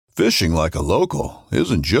Fishing like a local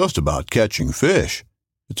isn't just about catching fish.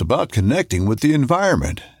 It's about connecting with the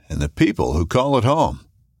environment and the people who call it home.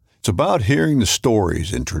 It's about hearing the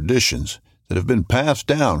stories and traditions that have been passed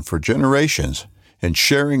down for generations and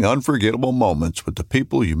sharing unforgettable moments with the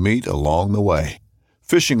people you meet along the way.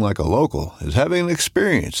 Fishing like a local is having an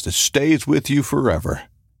experience that stays with you forever.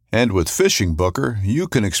 And with Fishing Booker, you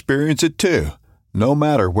can experience it too, no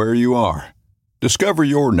matter where you are. Discover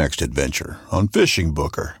your next adventure on Fishing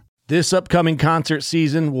Booker. This upcoming concert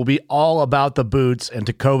season will be all about the boots, and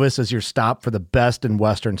Tecovas is your stop for the best in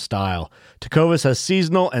Western style. Tecovas has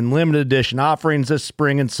seasonal and limited edition offerings this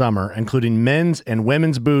spring and summer, including men's and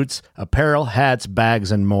women's boots, apparel, hats,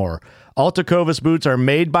 bags, and more. All Tecovas boots are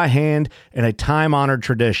made by hand in a time-honored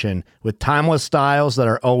tradition with timeless styles that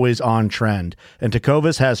are always on trend. And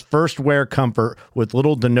Tecovas has first wear comfort with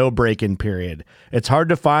little to no break-in period. It's hard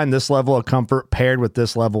to find this level of comfort paired with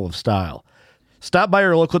this level of style. Stop by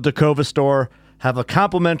your local Tecovas store, have a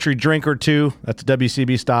complimentary drink or two, that's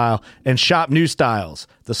WCB style, and shop new styles.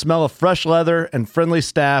 The smell of fresh leather and friendly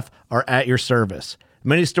staff are at your service.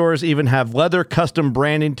 Many stores even have leather custom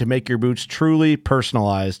branding to make your boots truly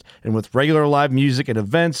personalized. And with regular live music and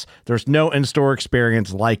events, there's no in-store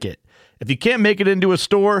experience like it. If you can't make it into a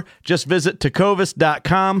store, just visit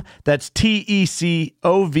tecovas.com. That's TECOVAS.com.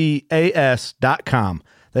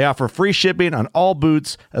 They offer free shipping on all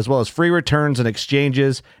boots, as well as free returns and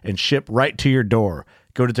exchanges, and ship right to your door.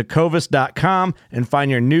 Go to tecovas.com and find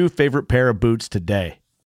your new favorite pair of boots today.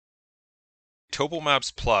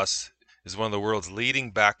 TopoMaps Plus is one of the world's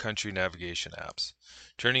leading backcountry navigation apps,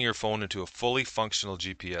 turning your phone into a fully functional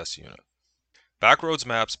GPS unit. Backroads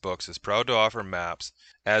Maps Books is proud to offer maps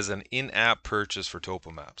as an in-app purchase for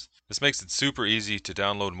TopoMaps. This makes it super easy to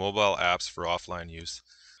download mobile apps for offline use.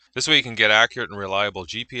 This way you can get accurate and reliable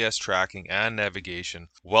GPS tracking and navigation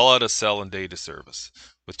well out of cell and data service.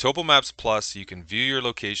 With TopoMaps Plus, you can view your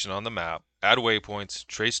location on the map, add waypoints,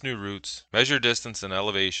 trace new routes, measure distance and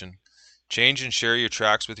elevation, change and share your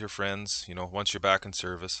tracks with your friends, once you're back in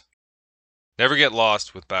service. Never get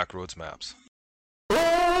lost with Backroads Maps.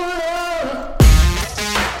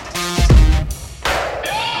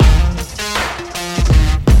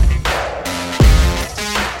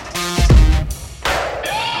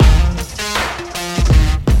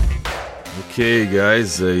 Okay,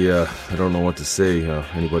 guys, I don't know what to say.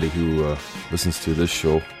 Anybody who listens to this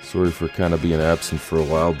show, sorry for kind of being absent for a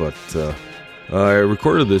while, but I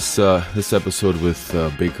recorded this episode with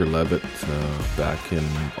Baker Levitt back in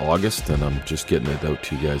August, and I'm just getting it out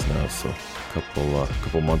to you guys now. So a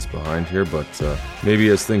couple months behind here, but maybe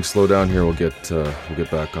as things slow down here, we'll get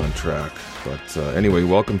back on track. But anyway,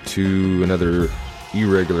 welcome to another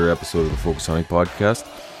irregular episode of the Focus Hunting Podcast.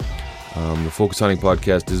 The Focus Hunting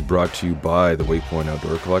Podcast is brought to you by the Waypoint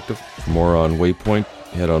Outdoor Collective. For more on Waypoint,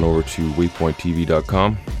 head on over to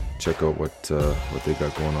waypointtv.com. Check out what they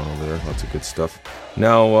got going on over there. Lots of good stuff.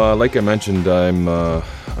 Now, like I mentioned,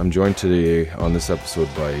 I'm joined today on this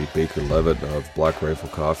episode by Baker Levitt of Black Rifle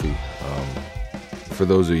Coffee. For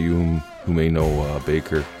those of you who may know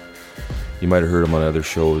Baker, you might have heard him on other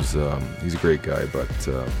shows. He's a great guy, but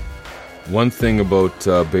one thing about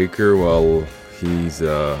Baker, he's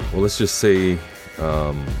let's just say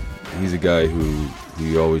he's a guy who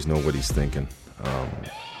you always know what he's thinking.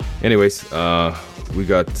 Anyways, we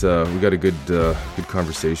got a good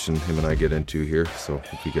conversation him and I get into here, so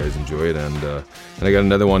hope you guys enjoy it. And I got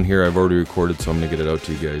another one here I've already recorded, so I'm gonna get it out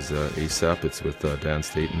to you guys ASAP. It's with Dan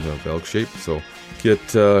Staten of Elk Shape, so get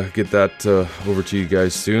that over to you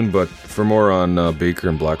guys soon. But for more on Baker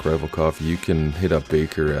and Black Rifle Coffee, you can hit up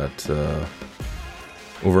Baker at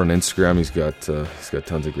over on Instagram. He's got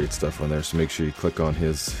tons of great stuff on there, so make sure you click on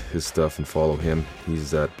his stuff and follow him.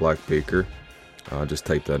 He's at Black Baker. Just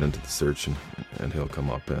type that into the search and he'll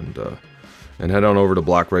come up, and head on over to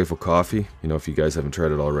Black Rifle Coffee. If you guys haven't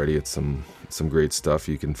tried it already, it's some great stuff.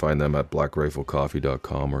 You can find them at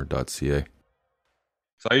blackriflecoffee.com or .ca.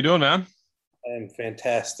 So how you doing, man? I'm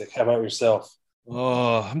fantastic. How about yourself?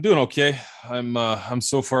 Oh, I'm doing okay. I'm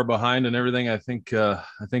so far behind and everything. I think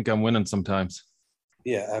I'm winning sometimes.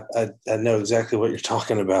 Yeah, I know exactly what you're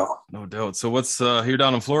talking about. No doubt. So what's you're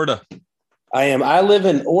down in Florida? I am. I live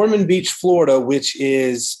in Ormond Beach, Florida, which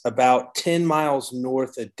is about 10 miles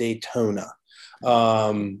north of Daytona.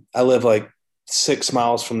 I live like 6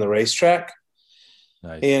 miles from the racetrack.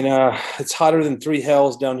 Nice. And it's hotter than three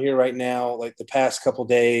hells down here right now. Like the past couple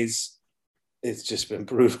days, it's just been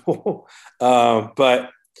brutal. But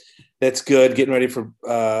that's good. Getting ready for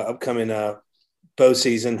upcoming bow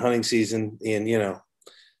season, hunting season. And,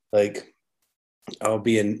 like I'll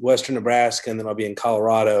be in Western Nebraska, and then I'll be in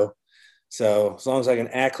Colorado. So as long as I can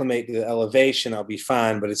acclimate to the elevation, I'll be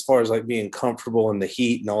fine. But as far as like being comfortable in the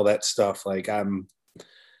heat and all that stuff, like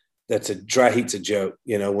dry heat's a joke,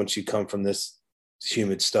 once you come from this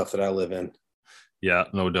humid stuff that I live in. Yeah,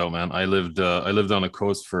 no doubt, man. I lived on the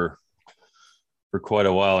coast for quite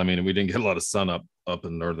a while. I mean, we didn't get a lot of sun up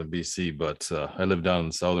in northern BC, but I live down in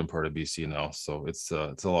the southern part of BC now, so it's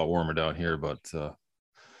a lot warmer down here. But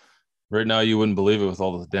right now, you wouldn't believe it with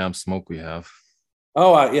all the damn smoke we have.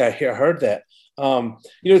 Oh, I heard that.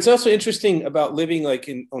 It's also interesting about living like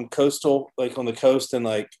on the coast and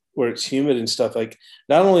like where it's humid and stuff. Like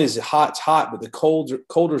not only is it hot, it's hot, but the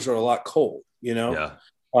colders are a lot cold. Yeah.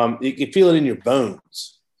 You can feel it in your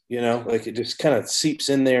bones. Like it just kind of seeps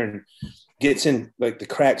in there and gets in like the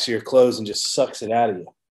cracks of your clothes and just sucks it out of you.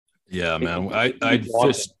 Yeah, man. I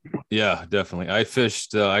fished. Yeah, definitely. I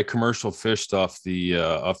commercial fished off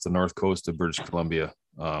the north coast of British Columbia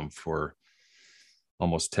for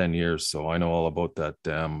almost 10 years. So I know all about that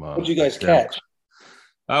dam. What'd you guys catch?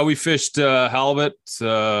 We fished halibut,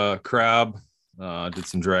 crab, did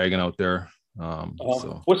some dragging out there.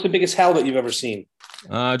 So what's the biggest halibut you've ever seen?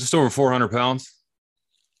 Just over 400 pounds.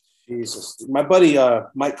 Jesus. My buddy,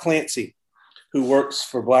 Mike Clancy, who works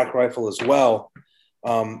for Black Rifle as well.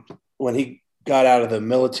 When he got out of the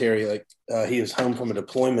military, like he was home from a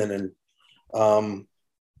deployment and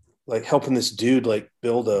like helping this dude like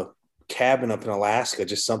build a cabin up in Alaska,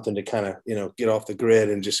 just something to kind of, get off the grid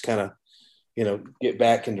and just kind of, get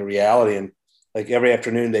back into reality. And like every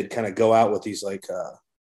afternoon they'd kind of go out with these like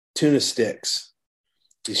tuna sticks,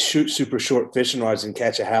 these super short fishing rods and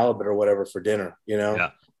catch a halibut or whatever for dinner,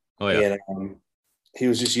 Yeah. Oh yeah. And he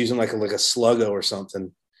was just using like a sluggo or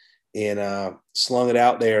something and slung it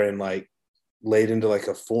out there and like laid into like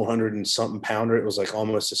a 400 and something pounder. It was like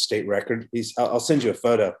almost a state record. I'll send you a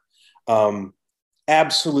photo.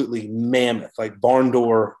 Absolutely mammoth, like barn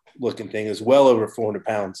door looking thing, is well over 400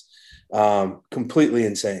 pounds. Completely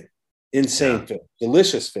insane fish,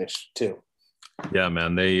 delicious fish too. Yeah,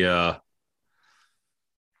 man.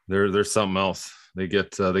 They're something else. They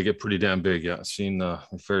get pretty damn big. Yeah, I've seen a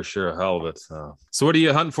fair share of halibut. So what are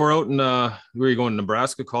you hunting for out in where are you going?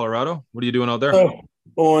 Nebraska, Colorado? What are you doing out there?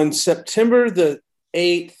 On September the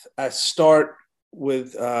 8th, I start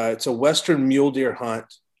with it's a western mule deer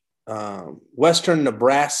hunt. Western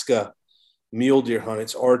Nebraska mule deer hunt.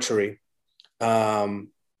 It's archery. So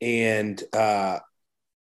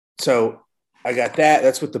I got that.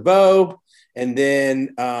 That's with the bow. And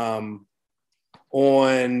then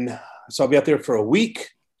so I'll be out there for a week.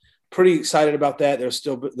 Pretty excited about that.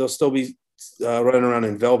 They'll still be running around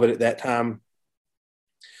in velvet at that time,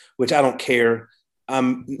 which I don't care.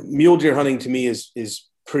 Mule deer hunting to me is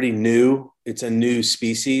pretty new. It's a new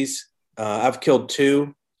species. I've killed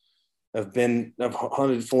 2. I've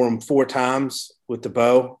hunted for them 4 times with the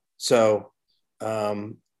bow. So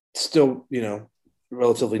still,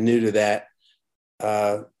 relatively new to that.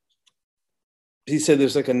 He said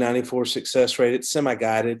there's like a 94 success rate. It's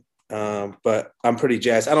semi-guided, but I'm pretty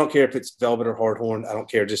jazzed. I don't care if it's velvet or hardhorn. I don't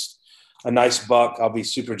care. Just a nice buck, I'll be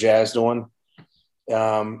super jazzed on.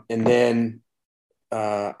 And then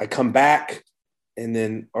I come back, and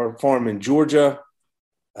then our farm in Georgia,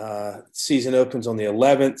 season opens on the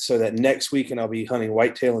 11th. So that next weekend I'll be hunting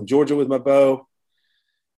whitetail in Georgia with my bow.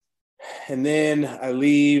 And then I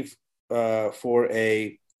leave for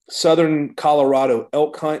a southern Colorado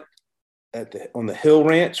elk hunt on the Hill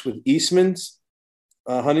Ranch with Eastman's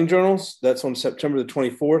hunting journals. That's on September the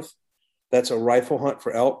 24th. That's a rifle hunt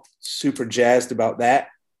for elk. Super jazzed about that.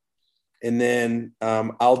 And then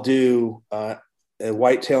I'll do a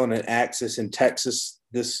whitetail and an axis in Texas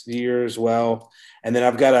this year as well. And then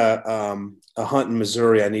I've got a hunt in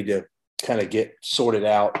Missouri I need to kind of get sorted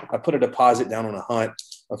out. I put a deposit down on a hunt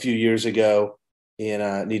a few years ago, and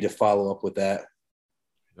I need to follow up with that.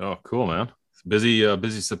 Oh, cool, man. It's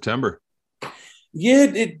busy September. Yeah,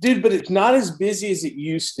 it did, but it's not as busy as it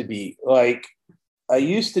used to be. Like I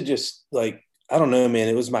used to just like, I don't know, man,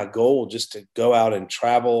 it was my goal just to go out and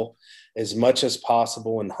travel as much as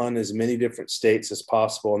possible and hunt as many different states as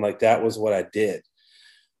possible. And like, that was what I did.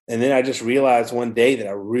 And then I just realized one day that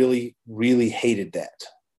I really, really hated that.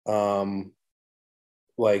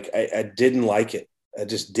 Like I didn't like it. I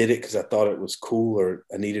just did it because I thought it was cool, or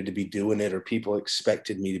I needed to be doing it, or people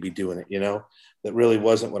expected me to be doing it, that really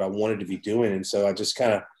wasn't what I wanted to be doing. And so I just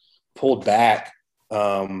kind of pulled back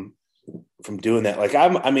from doing that. Like,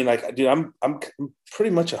 I'm pretty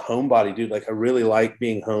much a homebody, dude. Like I really like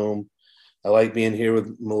being home. I like being here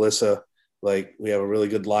with Melissa. Like we have a really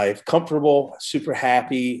good life, comfortable, super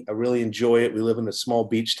happy. I really enjoy it. We live in a small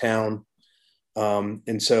beach town.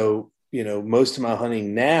 And so, most of my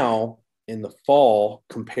hunting now in the fall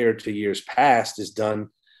compared to years past is done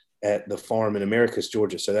at the farm in Americus,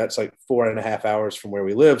 Georgia. So that's like 4.5 hours from where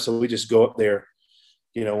we live. So we just go up there,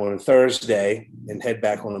 on a Thursday and head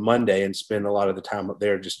back on a Monday and spend a lot of the time up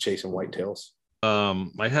there just chasing whitetails.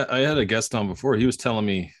 I had a guest on before. He was telling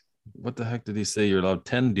me, what the heck did he say? You're allowed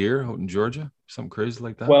 10 deer out in Georgia? Something crazy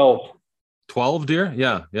like that? 12 deer?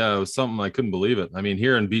 Yeah. It was something, I couldn't believe it. I mean,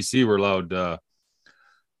 here in BC, we're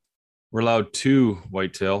allowed 2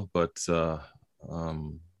 whitetail, but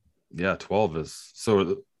 12 is.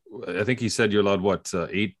 So I think he said you're allowed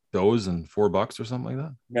 8 does and 4 bucks or something like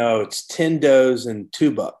that? No, it's 10 does and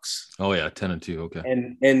 2 bucks. Oh yeah, 10 and 2. Okay.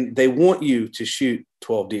 And they want you to shoot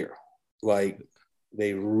 12 deer. Like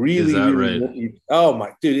they really, right? Want you. Oh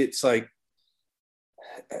my dude, it's like,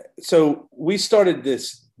 so we started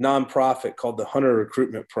this nonprofit called the Hunter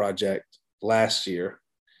Recruitment Project last year.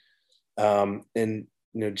 And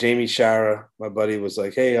Jamie Shira, my buddy, was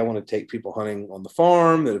like, hey, I want to take people hunting on the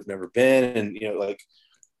farm that have never been. And,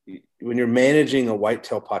 when you're managing a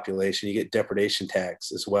whitetail population, you get depredation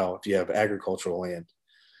tax as well if you have agricultural land.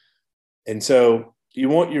 And so you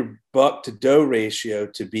want your buck to doe ratio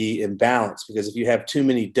to be in balance, because if you have too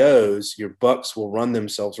many does, your bucks will run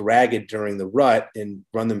themselves ragged during the rut and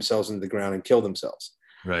run themselves into the ground and kill themselves.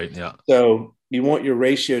 Right. Yeah. So you want your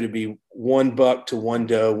ratio to be 1 buck to 1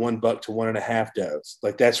 doe, 1 buck to 1.5 does.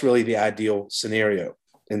 Like that's really the ideal scenario.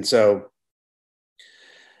 And so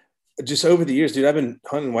just over the years, dude, I've been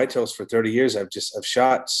hunting whitetails for 30 years. I've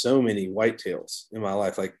shot so many whitetails in my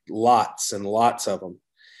life, like lots and lots of them.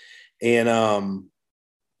 And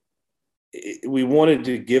we wanted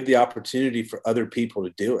to give the opportunity for other people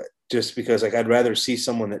to do it, just because like I'd rather see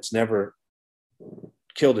someone that's never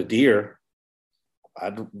killed a deer. I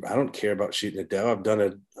don't care about shooting a doe. I've done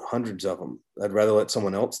it hundreds of them. I'd rather let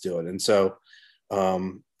someone else do it. And so,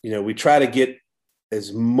 we try to get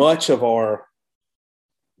as much of our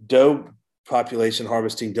doe population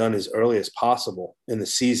harvesting done as early as possible in the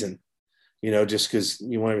season, just because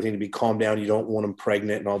you want everything to be calmed down. You don't want them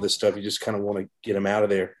pregnant and all this stuff. You just kind of want to get them out of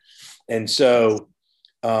there. And so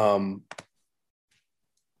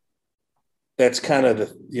that's kind of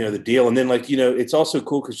the deal. And then it's also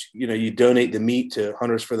cool because, you donate the meat to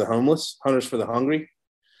Hunters for the Homeless, Hunters for the Hungry.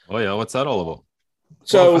 Oh yeah. What's that all about?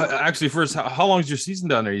 So actually first, how long is your season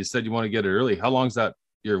down there? You said you want to get it early. How long is that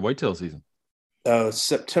your whitetail season?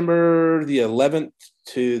 September the 11th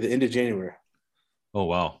to the end of January. Oh,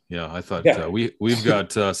 wow. Yeah. I thought we've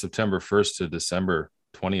got September 1st to December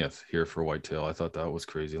 20th here for whitetail. I thought that was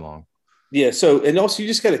crazy long. Yeah. So, and also you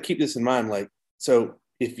just got to keep this in mind. So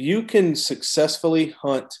if you can successfully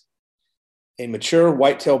hunt a mature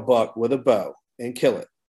whitetail buck with a bow and kill it,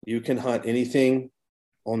 you can hunt anything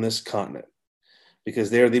on this continent, because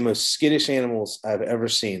they're the most skittish animals I've ever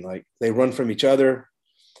seen. Like they run from each other.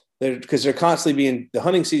 Because they're constantly the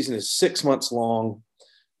hunting season is 6 months long.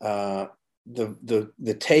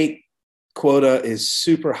 The take quota is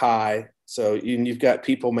super high. So you've got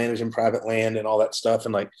people managing private land and all that stuff.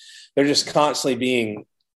 And they're just constantly being,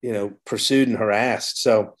 pursued and harassed.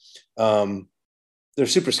 So they're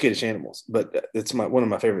super skittish animals, but it's one of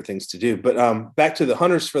my favorite things to do. But back to the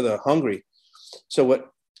Hunters for the Hungry. So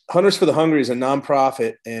what Hunters for the Hungry is a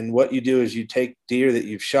nonprofit. And what you do is you take deer that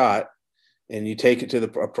you've shot, and you take it to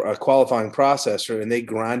a qualifying processor, and they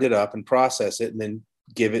grind it up and process it, and then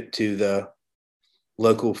give it to the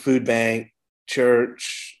local food bank,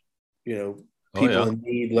 church, people in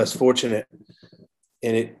need, less fortunate.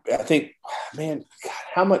 And I think, man, God,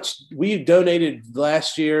 how much we donated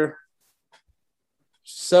last year,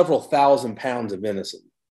 several thousand pounds of venison.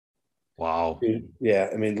 Wow. Yeah.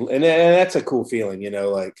 I mean, and that's a cool feeling,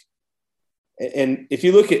 And if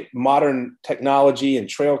you look at modern technology and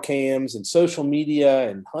trail cams and social media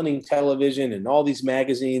and hunting television and all these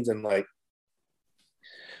magazines, and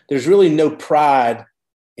there's really no pride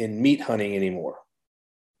in meat hunting anymore.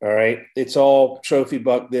 All right. It's all trophy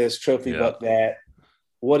buck this, trophy buck that.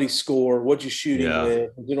 What he scored, what you shooting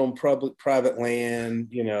with, is it on private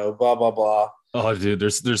land, blah, blah, blah. Oh, dude,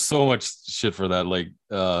 there's so much shit for that,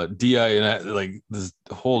 this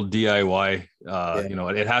whole DIY.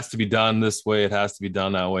 It has to be done this way, it has to be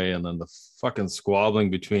done that way, and then the fucking squabbling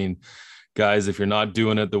between guys if you're not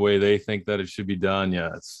doing it the way they think that it should be done.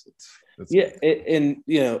 Yeah, it's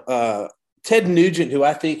Ted Nugent, who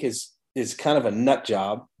I think is kind of a nut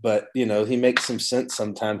job, but he makes some sense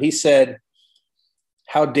sometimes. He said,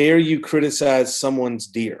 "How dare you criticize someone's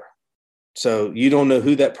deer? So you don't know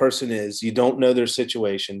who that person is. You don't know their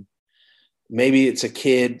situation. Maybe it's a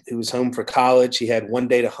kid who was home for college. He had one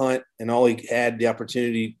day to hunt, and all he had the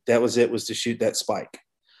opportunity, that was it, was to shoot that spike.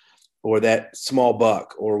 or that small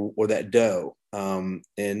buck or that doe. And,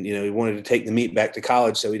 he wanted to take the meat back to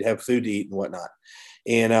college so he'd have food to eat and whatnot.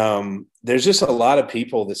 And there's just a lot of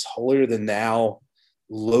people, this holier than thou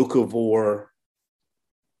locavore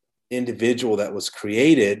individual that was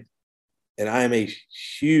created. And I am a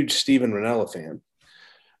huge Steven Rinella fan.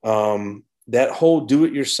 That whole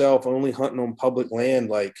do-it-yourself, only hunting on public land,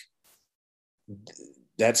 like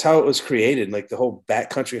that's how it was created. Like the whole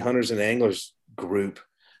backcountry hunters and anglers group,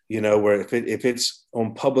 where if it's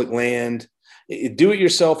on public land, do it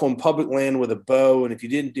yourself on public land with a bow. And if you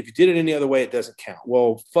did it any other way, it doesn't count.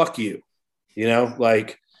 Well, fuck you,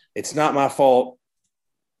 like it's not my fault.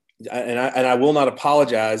 And I will not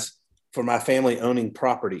apologize for my family owning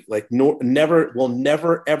property. Like will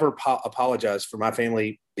never, ever apologize for my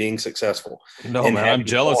family being successul. No, man, I'm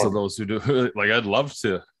jealous of those who do. Like, I'd love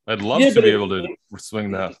to be able to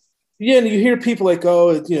swing that. Yeah. And you hear people like,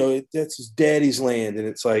 oh, that's his daddy's land. And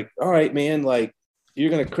it's like, all right, man, like you're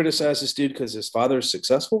going to criticize this dude because his father is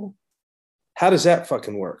successful. How does that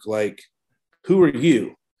fucking work? Like, who are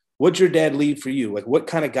you? What'd your dad leave for you? Like, what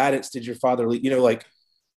kind of guidance did your father leave? Like,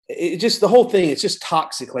 it just, the whole thing, it's just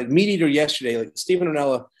toxic. Like Meat Eater yesterday, like Steven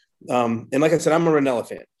Rinella. And like I said, I'm a Rinella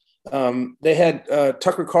fan. They had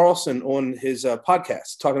Tucker Carlson on his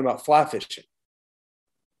podcast talking about fly fishing.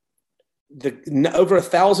 Over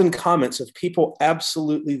 1,000 comments of people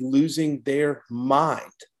absolutely losing their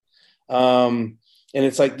mind. And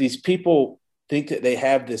it's like these people think that they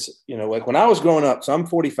have this, like when I was growing up, so I'm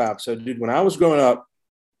 45. So dude, when I was growing up,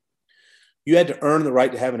 you had to earn the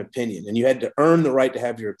right to have an opinion, and you had to earn the right to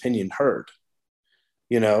have your opinion heard.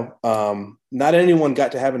 Not anyone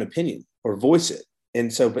got to have an opinion or voice it.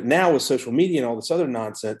 And so, but now with social media and all this other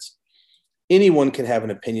nonsense, anyone can have an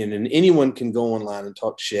opinion and anyone can go online and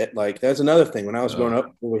talk shit. Like that's another thing. When I was growing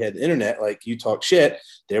up, when we had the internet, like you talk shit,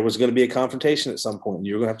 there was going to be a confrontation at some point. And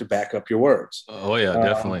you were going to have to back up your words. Oh yeah,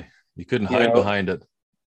 definitely. You couldn't hide behind it.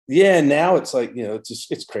 Yeah. And now it's like,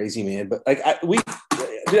 it's crazy, man. But like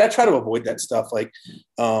I try to avoid that stuff. Like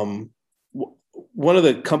one of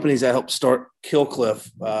the companies that helped start Killcliff,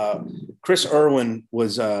 Chris Irwin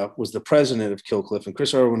was the president of Killcliff. And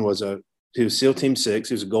Chris Irwin he was SEAL Team 6.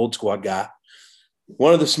 He was a Gold Squad guy.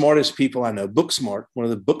 One of the smartest people I know, one of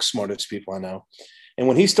the book smartest people I know. And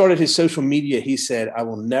when he started his social media, he said, I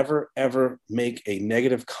will never, ever make a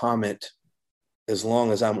negative comment as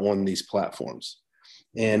long as I'm on these platforms.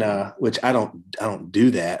 And which I don't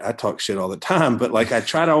do that. I talk shit all the time, but like I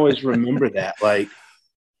try to always remember that. Like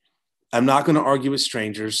I'm not going to argue with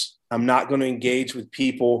strangers. I'm not going to engage with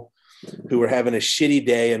people who are having a shitty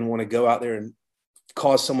day and want to go out there and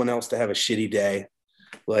cause someone else to have a shitty day.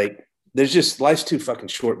 Like life's too fucking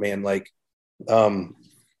short, man. Like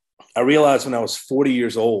I realized when I was 40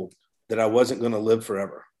 years old that I wasn't going to live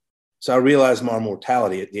forever. So I realized my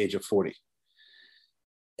mortality at the age of 40.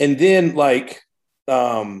 And then like,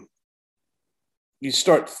 you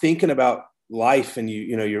start thinking about life and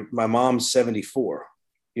my mom's 74,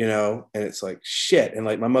 and it's like shit. And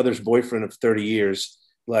like my mother's boyfriend of 30 years,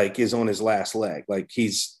 like is on his last leg. Like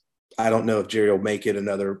I don't know if Jerry will make it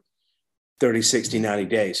another 30, 60, 90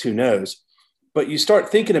 days, who knows? But you start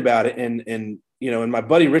thinking about it. And my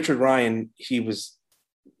buddy, Richard Ryan, he was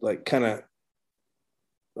like kind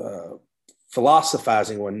of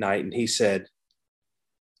philosophizing one night. And he said,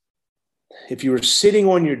 if you were sitting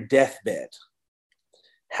on your deathbed,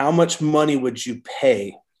 how much money would you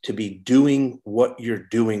pay to be doing what you're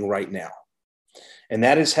doing right now? And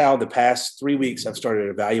that is how the past 3 weeks I've started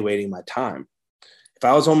evaluating my time. If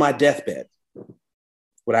I was on my deathbed,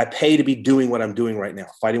 would I pay to be doing what I'm doing right now?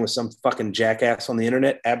 Fighting with some fucking jackass on the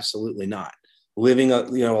internet? Absolutely not. Living a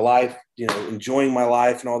life, enjoying my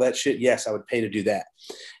life and all that shit. Yes, I would pay to do that.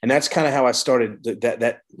 And that's kind of how I started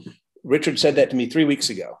that. Richard said that to me 3 weeks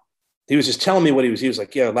ago. He was just telling me what he was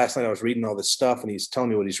like, yeah, last night I was reading all this stuff and he's telling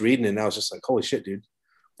me what he's reading. And I was just like, holy shit, dude,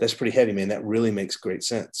 that's pretty heavy, man. That really makes great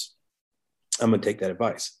sense. I'm going to take that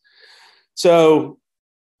advice. So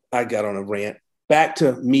I got on a rant back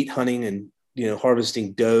to meat hunting and,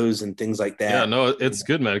 harvesting does and things like that. Yeah, no, it's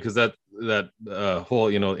good, man. Cause that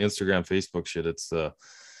whole, Instagram, Facebook shit, it's I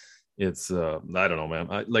don't know, man.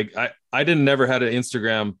 I didn't never had an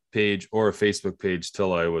Instagram page or a Facebook page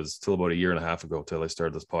till about a year and a half ago, till I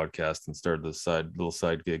started this podcast and started this little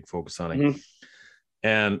side gig, Focus Hunting. Mm-hmm.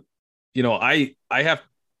 And,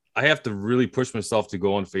 I have to really push myself to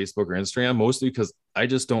go on Facebook or Instagram, mostly because I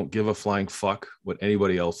just don't give a flying fuck what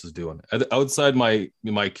anybody else is doing outside my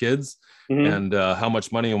kids. Mm-hmm. And how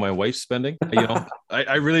much money my wife's spending.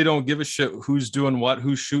 I really don't give a shit who's doing what,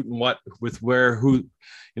 who's shooting what, with where, who's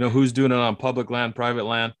doing it on public land, private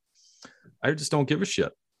land. I just don't give a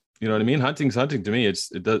shit. You know what I mean? Hunting's hunting to me.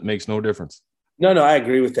 It makes no difference. No, I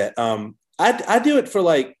agree with that. I do it for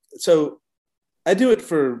I do it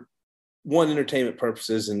for one, entertainment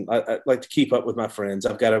purposes, and I like to keep up with my friends.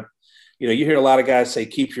 I've got you hear a lot of guys say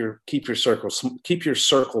keep your circle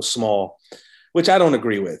small, which I don't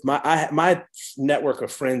agree with. My network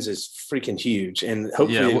of friends is freaking huge, and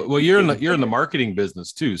hopefully, well, you're in the marketing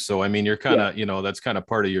business too, so I mean, you're kind of that's kind of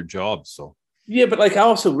part of your job. So yeah, but like I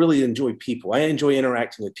also really enjoy people. I enjoy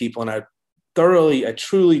interacting with people, and I truly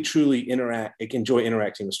enjoy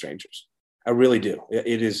interacting with strangers. I really do.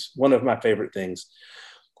 It is one of my favorite things.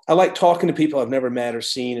 I like talking to people I've never met or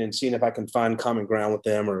seen, and seeing if I can find common ground with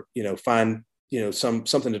them, or find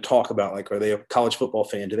something to talk about. Like, are they a college football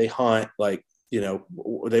fan? Do they hunt? Like,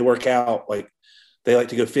 they work out? Like, they like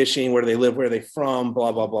to go fishing? Where do they live? Where are they from?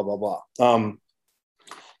 Blah blah blah blah blah.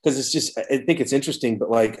 Because it's just, I think it's interesting. But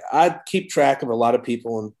like, I keep track of a lot of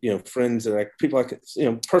people, and friends that people like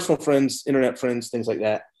personal friends, internet friends, things like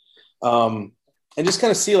that. And just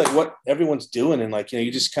kind of see like what everyone's doing. And like,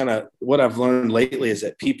 you just kind of, what I've learned lately is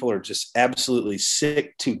that people are just absolutely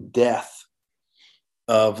sick to death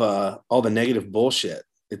of all the negative bullshit.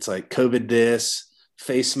 It's like COVID this,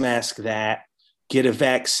 face mask that, get a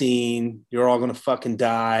vaccine, you're all going to fucking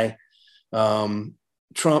die.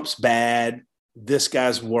 Trump's bad. This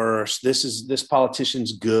guy's worse. This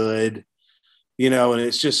politician's good, and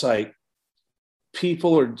it's just like,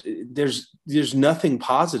 people are, there's nothing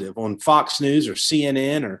positive on Fox News or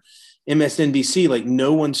CNN or MSNBC. Like,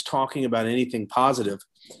 no one's talking about anything positive.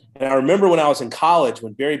 And I remember when I was in college,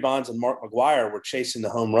 when Barry Bonds and Mark McGwire were chasing the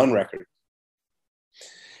home run record,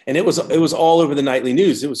 and it was all over the nightly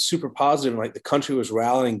news. It was super positive, and like the country was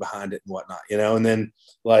rallying behind it and whatnot, and then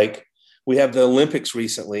like we have the Olympics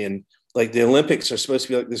recently, and like the Olympics are supposed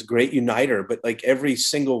to be like this great uniter, but like every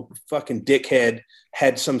single fucking dickhead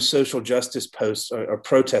had some social justice post or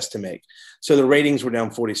protest to make. So the ratings were down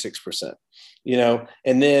 46%,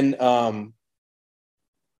 and then, I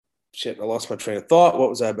lost my train of thought. What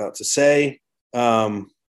was I about to say? Whatever,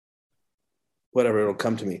 it'll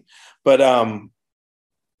come to me. But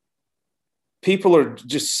people are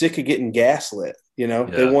just sick of getting gaslit. Yeah.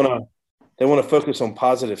 They want to focus on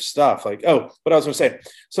positive stuff. Like, what I was going to say.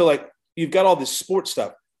 So like, you've got all this sports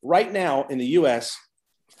stuff right now in the U.S.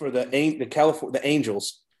 for the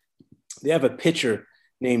Angels. They have a pitcher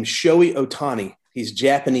named Shohei Ohtani. He's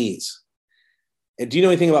Japanese. And do you know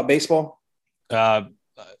anything about baseball?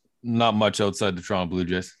 Not much outside the Toronto Blue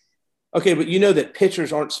Jays. Okay, but you know that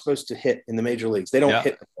pitchers aren't supposed to hit in the major leagues. They don't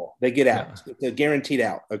hit the ball. They get out. Yeah. They're guaranteed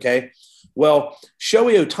out, okay? Well,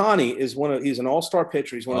 Shohei Ohtani he's an all-star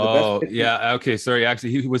pitcher. He's one of the best pitchers. Yeah, okay, sorry.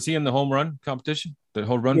 Actually, was he in the home run competition? The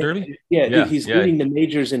home run derby? Yeah, he's leading the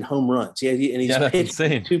majors in home runs. Yeah, and he's that's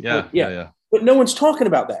insane. Yeah. But no one's talking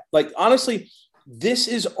about that. Like, honestly, this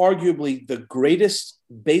is arguably the greatest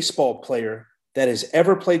baseball player that has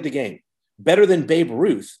ever played the game, better than Babe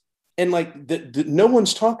Ruth. And like, no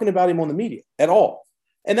one's talking about him on the media at all.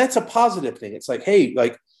 And that's a positive thing. It's like, hey,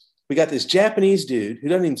 like, we got this Japanese dude who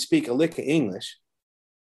doesn't even speak a lick of English,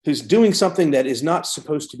 who's doing something that is not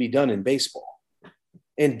supposed to be done in baseball,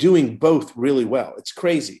 and doing both really well. It's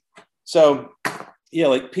crazy. So, yeah,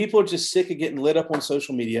 like, people are just sick of getting lit up on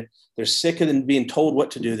social media. They're sick of being told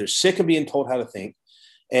what to do. They're sick of being told how to think.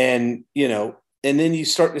 And, and then you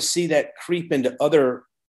start to see that creep into other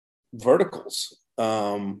verticals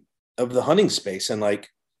of the hunting space. And like,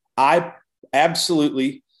 I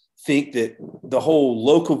absolutely think that the whole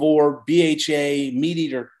locavore, BHA, meat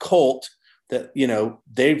eater cult, that,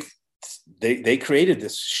 they created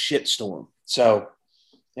this shit storm. So,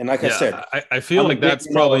 and like I said, I feel like that's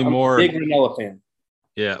probably more big Ranella fan.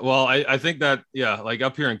 Yeah. Well, I think that, like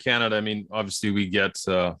up here in Canada, I mean, obviously we get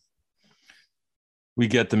the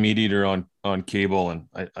meat eater on cable, and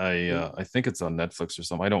I think it's on Netflix or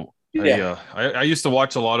something. I don't, I used to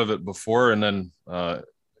watch a lot of it before, and then I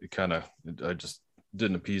just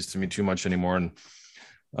didn't appease to me too much anymore.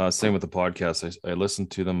 And same with the podcast. I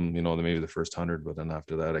listened to them, maybe the first 100, but then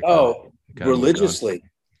after that, I religiously.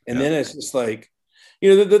 And then it's just like,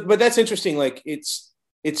 but that's interesting. Like, it's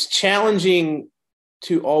challenging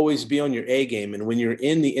to always be on your A game. And when you're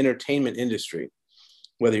in the entertainment industry,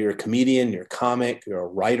 whether you're a comedian, you're a comic, you're a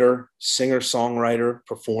writer, singer, songwriter,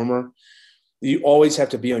 performer, you always have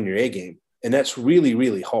to be on your A game. And that's really,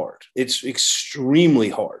 really hard. It's extremely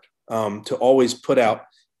hard to always put out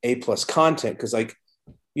A+ content. Cause like,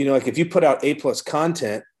 like if you put out A+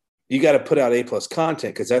 content, you got to put out A+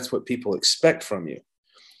 content, because that's what people expect from you.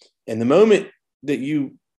 And the moment that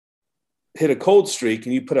you hit a cold streak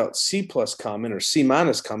and you put out C+ comment or C-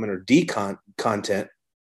 comment or D content,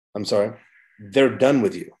 they're done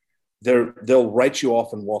with you. they'll write you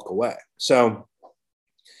off and walk away. So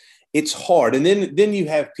it's hard. And then you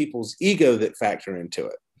have people's ego that factor into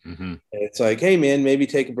it. Mm-hmm. It's like, hey man, maybe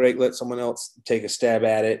take a break, let someone else take a stab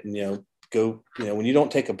at it, and go. When you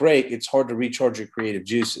don't take a break, it's hard to recharge your creative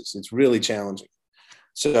juices. It's really challenging.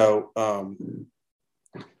 So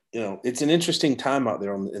it's an interesting time out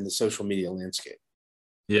there in the social media landscape.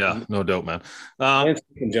 Yeah, no doubt, man.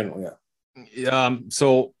 In general, yeah.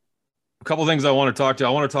 So a couple of things I want to talk to. I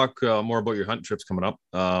want to talk more about your hunt trips coming up.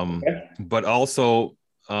 Okay. But also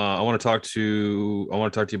I want to talk to you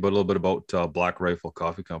about a little bit about Black Rifle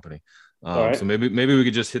Coffee Company. Right. So maybe we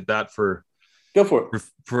could just hit that go for it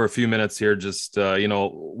for a few minutes here. Just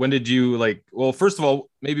when did you well, first of all,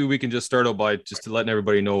 maybe we can just start out by just letting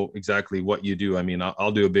everybody know exactly what you do. I mean,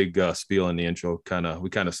 I'll do a big spiel in the intro. We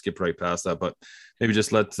kind of skipped right past that, but maybe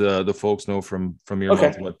just let the folks know from your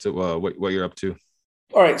mouth what you're up to.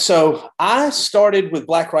 All right. So I started with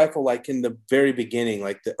Black Rifle in the very beginning,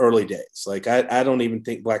 the early days. I don't even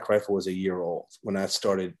think Black Rifle was a year old when I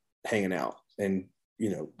started hanging out and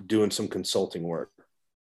doing some consulting work.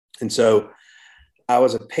 And so I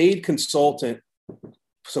was a paid consultant.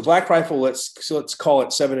 So Black Rifle, let's call it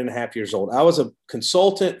 7.5 years old. I was a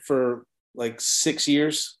consultant for 6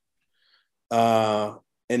 years. And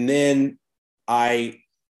then I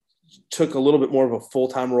took a little bit more of a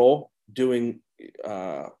full-time role doing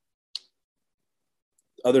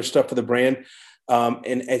other stuff for the brand. And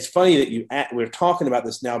it's funny that we're talking about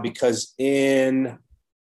this now because in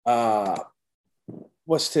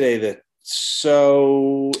what's today?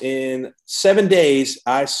 So in 7 days,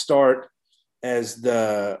 I start as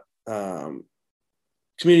the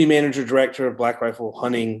community manager director of Black Rifle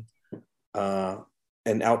Hunting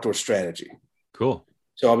and Outdoor Strategy. Cool.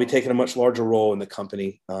 So I'll be taking a much larger role in the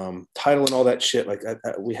company, title and all that shit.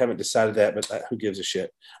 We haven't decided that, but who gives a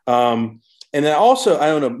shit? And then I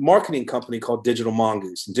own a marketing company called Digital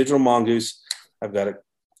Mongoose. And Digital Mongoose, I've got a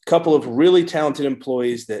couple of really talented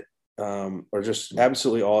employees that are just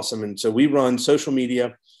absolutely awesome. And so we run social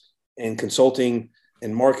media and consulting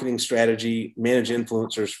and marketing strategy, manage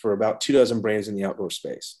influencers for about 24 brands in the outdoor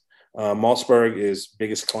space. Mossberg is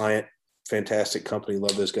biggest client. Fantastic company.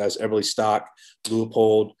 Love those guys. Everly Stock,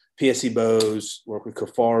 Leupold, PSE Bows, work with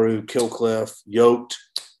Kafaru, Killcliff, Yoked,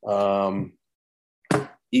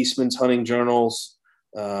 Eastman's Hunting Journals,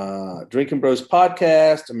 Drinking Bros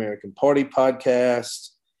Podcast, American Party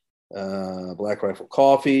Podcast, Black Rifle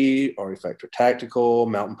Coffee, RE Factor Tactical,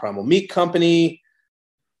 Mountain Primal Meat Company,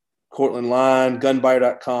 Cortland Line,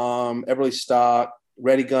 Gunbuyer.com, Everly Stock,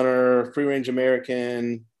 Ready Gunner, Free Range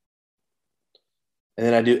American. And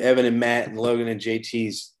then I do Evan and Matt and Logan and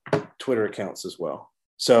JT's Twitter accounts as well.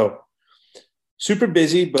 So super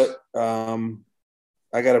busy, but I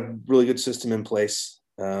got a really good system in place.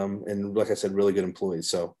 And like I said, really good employees.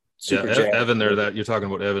 So super jacked. Evan there, that you're talking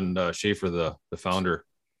about Evan Schaefer, the founder.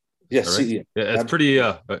 Yes. Right? Yeah, it's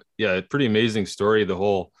pretty amazing story, the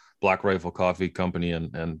whole Black Rifle Coffee Company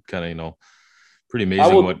and kind of, pretty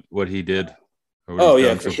amazing what he did. Oh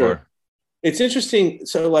yeah, for sure. It's interesting.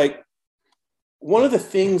 So one of the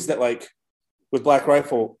things that with Black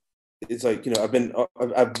Rifle is I've been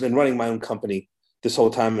running my own company this whole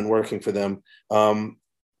time and working for them.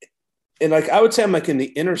 And I would say I'm in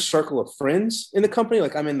the inner circle of friends in the company.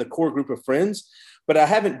 I'm in the core group of friends, but I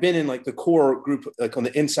haven't been in the core group, on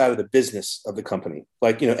the inside of the business of the company.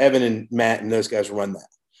 Evan and Matt and those guys run that.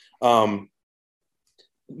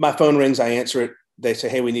 My phone rings, I answer it. They say,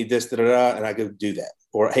 hey, we need this, and I go do that.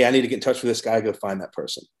 Or, hey, I need to get in touch with this guy. I go find that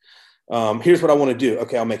person. Here's what I want to do.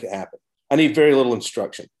 Okay, I'll make it happen. I need very little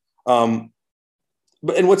instruction. And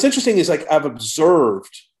what's interesting is I've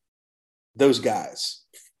observed those guys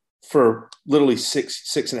for literally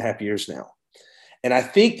 6.5 years now. And I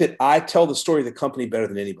think that I tell the story of the company better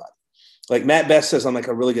than anybody. Matt Best says I'm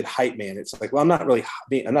a really good hype man. It's well, I'm not a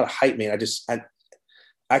hype man. I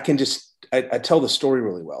tell the story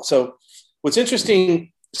really well. So what's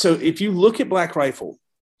interesting, so if you look at Black Rifle,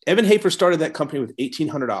 Evan Hafer started that company with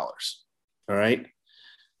 $1,800. All right.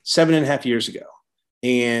 7.5 years ago.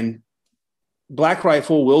 And Black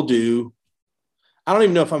Rifle will do, I don't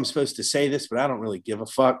even know if I'm supposed to say this, but I don't really give a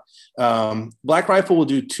fuck. Black Rifle will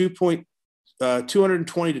do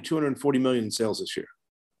 220 to 240 million in sales this year.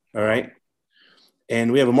 All right.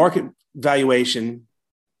 And we have a market valuation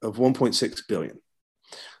of 1.6 billion.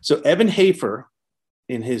 So Evan Hafer,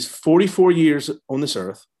 in his 44 years on this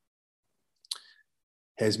earth,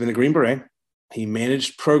 has been a Green Beret. He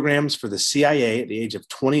managed programs for the CIA at the age of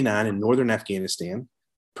 29 in northern Afghanistan.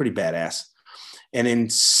 Pretty badass. And in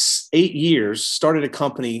 8 years, started a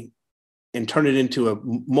company and turned it into a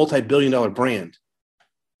multi-billion-dollar brand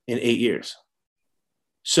in 8 years.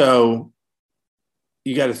 So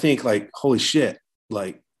you got to think like, holy shit,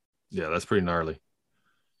 like, yeah, that's pretty gnarly.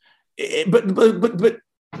 But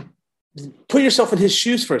put yourself in his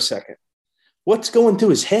shoes for a second. What's going through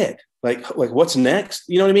his head? Like what's next?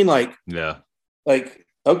 You know what I mean? Like, yeah, like,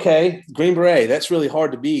 okay, Green Beret, that's really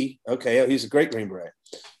hard to be. Okay, he's a great Green Beret.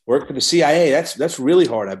 Worked for the CIA, that's really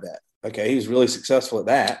hard, I bet. Okay, he was really successful at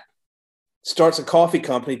that. Starts a coffee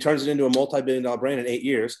company, turns it into a multi-billion-dollar brand in 8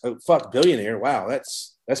 years. Oh, fuck, billionaire. Wow,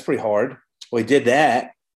 that's pretty hard. Well, he did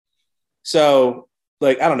that. So,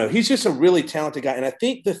 like, I don't know. He's just a really talented guy. And I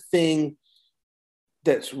think the thing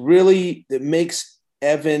that makes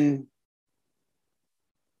Evan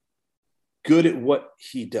good at what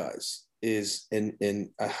he does is, and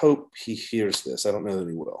I hope he hears this. I don't know that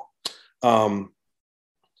he will.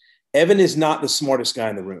 Evan is not the smartest guy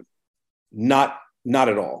in the room. Not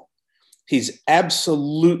at all. He's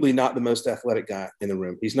absolutely not the most athletic guy in the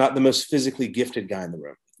room. He's not the most physically gifted guy in the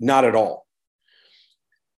room. Not at all.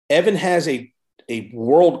 Evan has a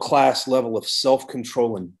world-class level of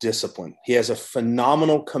self-control and discipline. He has a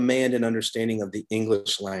phenomenal command and understanding of the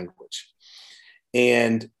English language.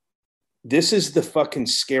 And this is the fucking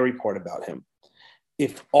scary part about him.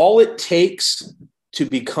 If all it takes to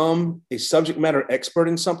become a subject matter expert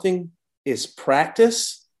in something is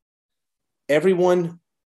practice, everyone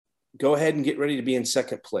go ahead and get ready to be in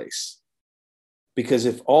second place. Because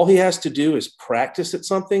if all he has to do is practice at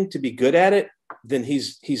something to be good at it, then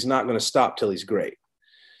he's not going to stop till he's great.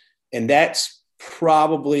 And that's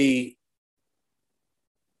probably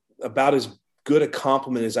about as good a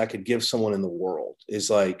compliment as I could give someone in the world, is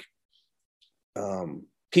like,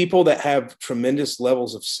 people that have tremendous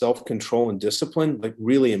levels of self-control and discipline, like,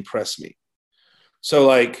 really impress me. So,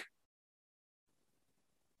 like,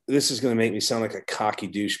 this is going to make me sound like a cocky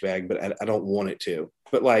douchebag, but I don't want it to.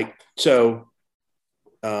 But like, so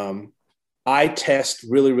I test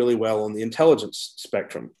really, really well on the intelligence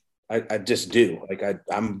spectrum. I just do. Like,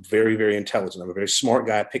 I'm very, very intelligent. I'm a very smart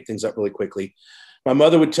guy. I pick things up really quickly. My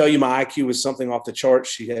mother would tell you my IQ was something off the charts.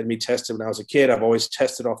 She had me tested when I was a kid. I've always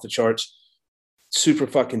tested off the charts. Super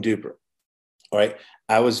fucking duper. All right.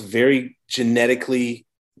 I was very genetically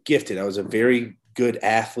gifted. I was a very good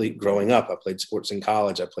athlete growing up. I played sports in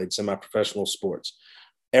college. I played semi-professional sports.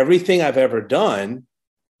 Everything I've ever done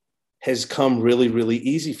has come really, really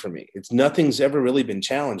easy for me. Nothing's ever really been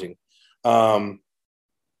challenging. And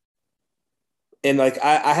like,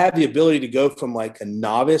 I have the ability to go from like a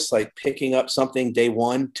novice, like picking up something day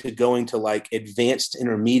one, to going to like advanced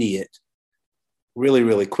intermediate really,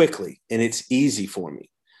 really quickly. And it's easy for me.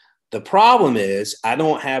 The problem is I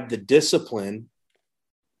don't have the discipline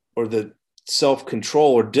or the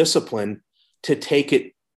self-control or discipline to take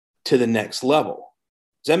it to the next level.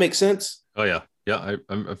 Does that make sense? Oh yeah. Yeah.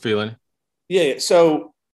 I'm feeling. Yeah.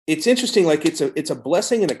 So it's interesting. Like, it's a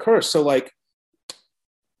blessing and a curse. So like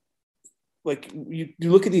you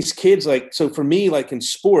look at these kids, like, so for me, like in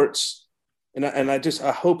sports, and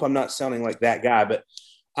I hope I'm not sounding like that guy, but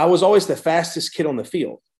I was always the fastest kid on the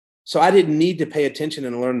field. So I didn't need to pay attention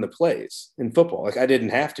and learn the plays in football. Like, I didn't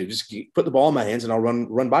have to. Just put the ball in my hands and I'll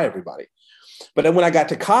run by everybody. But then when I got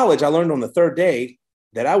to college, I learned on the third day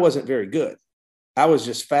that I wasn't very good. I was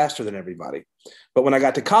just faster than everybody. But when I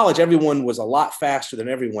got to college, everyone was a lot faster than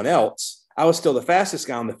everyone else. I was still the fastest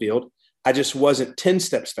guy on the field. I just wasn't 10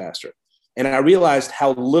 steps faster. And I realized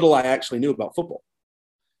how little I actually knew about football.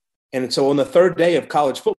 And so on the third day of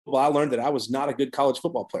college football, I learned that I was not a good college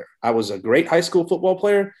football player. I was a great high school football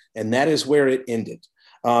player, and that is where it ended.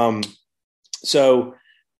 So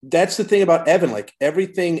that's the thing about Evan. Like,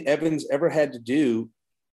 everything Evan's ever had to do,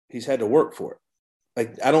 he's had to work for it.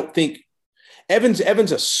 Like, I don't think Evan's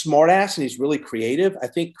a smart ass and he's really creative. I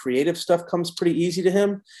think creative stuff comes pretty easy to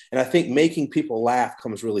him. And I think making people laugh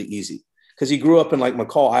comes really easy. Because he grew up in like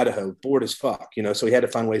McCall, Idaho, bored as fuck, so he had to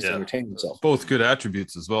find ways to entertain himself. Both good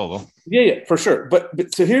attributes as well, though. Yeah, for sure.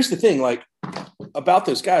 But so here's the thing, like, about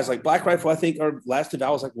those guys, like Black Rifle, I think our last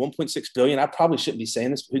eval was like 1.6 billion. I probably shouldn't be saying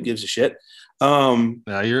this, but who gives a shit?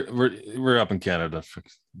 We're up in Canada.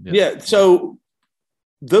 Yeah. So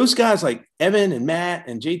those guys like Evan and Matt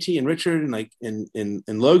and JT and Richard and like and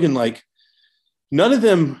Logan, like, none of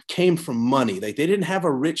them came from money. Like, they didn't have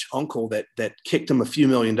a rich uncle that kicked them a few $1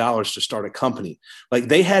 million to start a company. Like,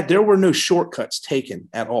 there were no shortcuts taken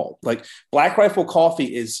at all. Like, Black Rifle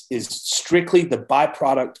Coffee is strictly the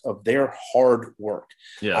byproduct of their hard work.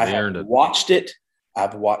 Yeah, I have watched it.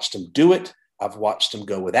 I've watched them do it. I've watched them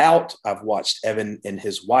go without. I've watched Evan and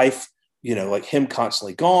his wife, like him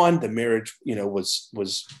constantly gone. The marriage,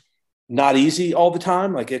 was not easy all the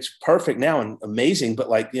time. Like, it's perfect now and amazing, but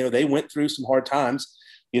like, they went through some hard times.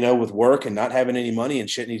 with work and not having any money and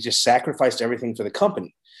shit. And he just sacrificed everything for the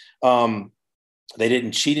company. They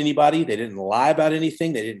didn't cheat anybody. They didn't lie about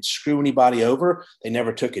anything. They didn't screw anybody over. They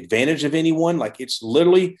never took advantage of anyone. Like, it's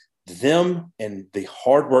literally them and the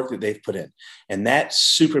hard work that they've put in. And that's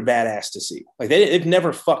super badass to see. Like, they've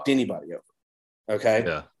never fucked anybody over. Okay.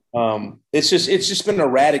 Yeah. It's just been a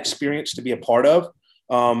rad experience to be a part of.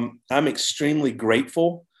 I'm extremely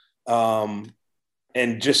grateful. And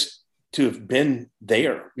just to have been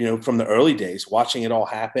there, from the early days, watching it all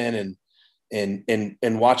happen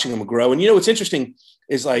and watching them grow. And what's interesting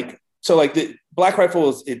is the Black Rifle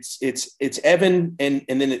is it's Evan and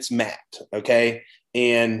then it's Matt. Okay.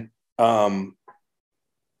 And, so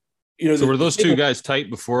were those two guys tight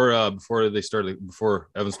before Evan started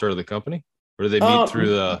the company, or did they meet through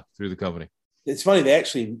the company? It's funny. They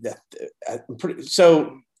actually,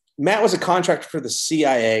 so Matt was a contractor for the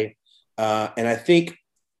CIA. And I think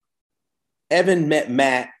Evan met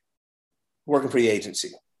Matt working for the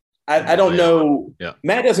agency. I don't know. Yeah.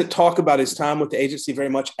 Matt doesn't talk about his time with the agency very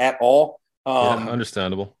much at all.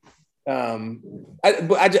 Understandable. But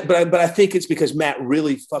I think it's because Matt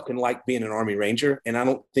really fucking liked being an Army Ranger, and I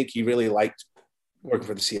don't think he really liked working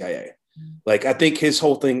for the CIA. Like, I think his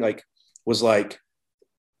whole thing was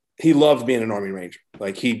he loved being an Army Ranger.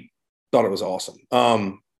 Like, he thought it was awesome.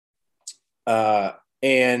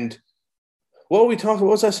 And what were we talking?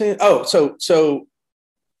 What was I saying? Oh, so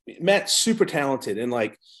Matt's super talented, and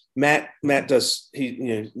Matt does,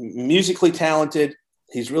 musically talented.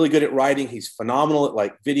 He's really good at writing. He's phenomenal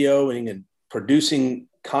at videoing and producing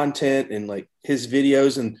content and his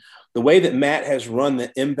videos. And the way that Matt has run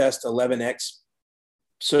the Invest 11X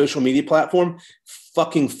social media platform,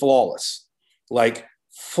 fucking flawless,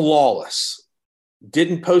 flawless.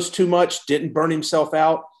 Didn't post too much, didn't burn himself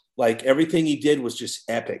out. Everything he did was just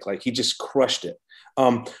epic. He just crushed it.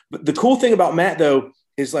 But the cool thing about Matt though,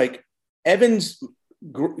 is Evan's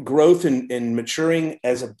growth and maturing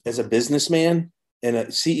as a businessman and a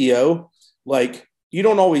CEO, you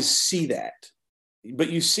don't always see that,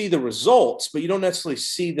 but you see the results, but you don't necessarily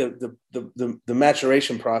see the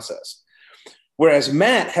maturation process. Whereas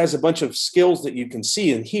Matt has a bunch of skills that you can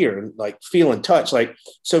see and hear and feel and touch.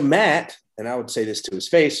 So Matt, and I would say this to his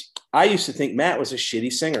face, I used to think Matt was a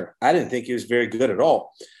shitty singer. I didn't think he was very good at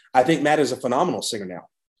all. I think Matt is a phenomenal singer now.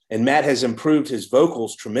 And Matt has improved his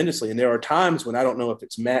vocals tremendously. And there are times when I don't know if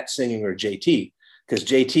it's Matt singing or JT, because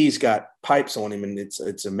JT's got pipes on him and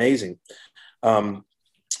it's amazing.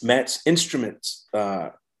 Matt's instruments,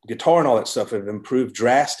 guitar and all that stuff have improved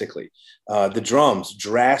drastically. The drums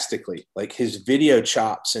drastically, his video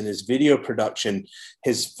chops and his video production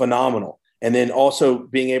is phenomenal. And then also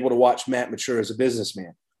being able to watch Matt mature as a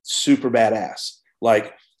businessman, super badass.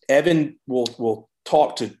 Evan will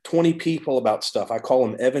talk to 20 people about stuff. I call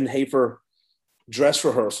them Evan Hafer dress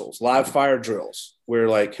rehearsals, live fire drills,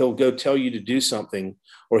 where he'll go tell you to do something,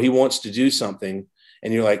 or he wants to do something.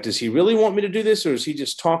 And you're does he really want me to do this? Or is he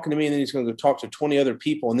just talking to me and then he's going to go talk to 20 other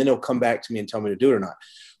people and then he'll come back to me and tell me to do it or not?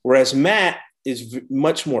 Whereas Matt is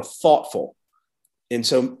much more thoughtful. And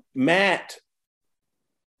so Matt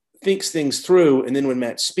thinks things through. And then when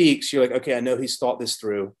Matt speaks, you're okay, I know he's thought this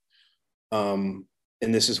through.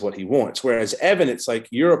 And this is what he wants. Whereas Evan, it's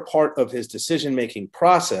you're a part of his decision-making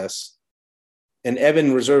process, and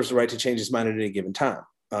Evan reserves the right to change his mind at any given time.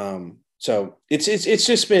 So it's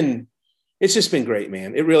just been great,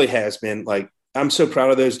 man. It really has been. I'm so proud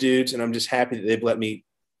of those dudes, and I'm just happy that they've let me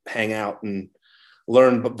hang out and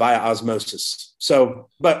learn via osmosis. So,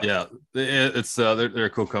 but yeah, it's they're a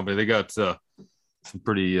cool company. They got some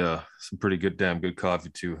pretty good, damn good coffee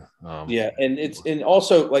too. And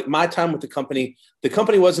also my time with the company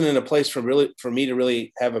wasn't in a place for me to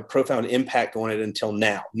really have a profound impact on it until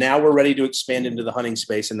now. Now we're ready to expand into the hunting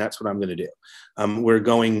space, and that's what I'm going to do. We're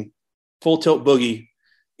going full tilt boogie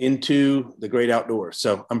into the great outdoors,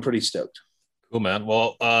 so I'm pretty stoked. Cool, man.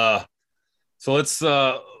 Well, so let's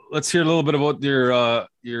hear a little bit about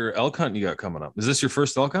your elk hunt you got coming up. Is this your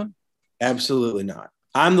first elk hunt? Absolutely not.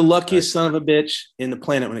 I'm the luckiest son of a bitch in the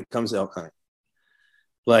planet when it comes to elk hunting.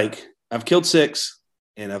 I've killed 6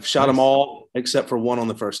 and I've shot them all except for one on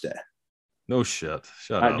the first day. No shit.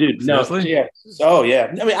 Shut up. Dude, no. Yeah. Oh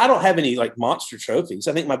yeah. I mean, I don't have any monster trophies.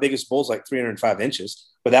 I think my biggest bull's 305 inches,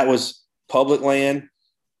 but that was public land,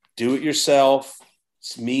 do it yourself.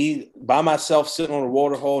 It's me by myself sitting on a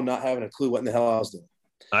water hole, not having a clue what in the hell I was doing.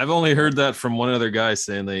 I've only heard that from one other guy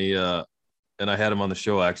saying and I had him on the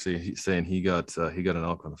show actually saying he got an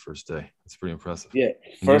elk on the first day. That's pretty impressive. Yeah,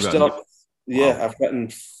 first elk. Yeah, wow. I've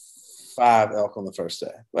gotten 5 elk on the first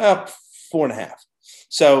day. Well, 4.5.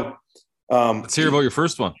 So let's hear about your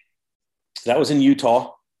first one. That was in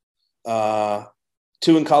Utah.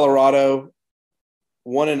 2 in Colorado,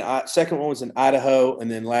 second one was in Idaho, and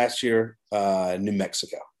then last year, New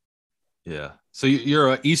Mexico. Yeah. So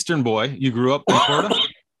you're an Eastern boy. You grew up in Florida?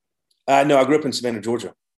 No, I grew up in Savannah,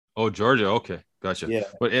 Georgia. Oh, Georgia. Okay, gotcha. Yeah,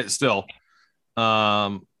 but it's still,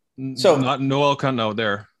 so no elk hunt out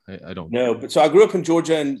there. I don't know. But so I grew up in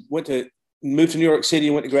Georgia and moved to New York City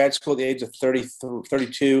and went to grad school at the age of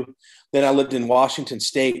 32. Then I lived in Washington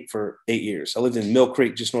State for 8 years. I lived in Mill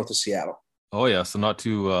Creek, just north of Seattle. Oh yeah, so not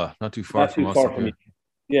too far from us. Me.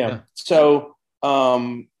 Yeah. So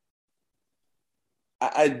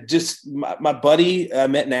I just my buddy I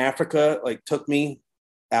met in Africa like took me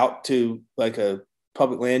out to like a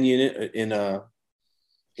public land unit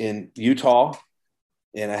in Utah,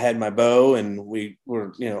 and I had my bow and we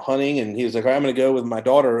were hunting, and he was like, all right, I'm going to go with my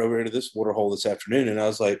daughter over here to this water hole this afternoon. And I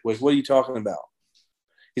was like, wait, what are you talking about?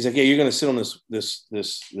 He's like, yeah, you're going to sit on this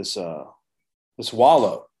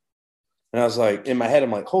wallow. And I was like, in my head,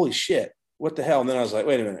 I'm like, holy shit, what the hell? And then I was like,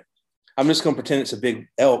 wait a minute, I'm just going to pretend it's a big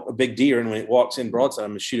elk, a big deer, and when it walks in broadside,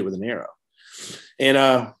 I'm going to shoot it with an arrow.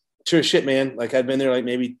 And sure as shit, man, like I'd been there like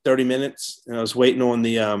maybe 30 minutes, and I was waiting on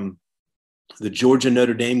the Georgia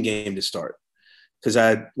Notre Dame game to start, because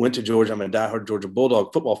I went to Georgia. I'm a diehard Georgia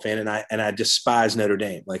Bulldog football fan, and I despise Notre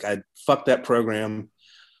Dame. Like I fuck that program,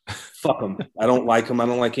 fuck them. I don't like them. I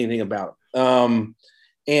don't like anything about them.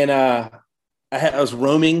 I was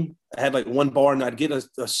roaming. I had like one bar, and I'd get a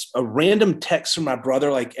random text from my brother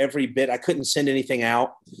like every bit. I couldn't send anything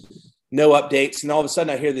out, no updates, and all of a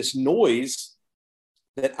sudden I hear this noise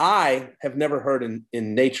that I have never heard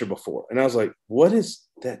in nature before. And I was like, what is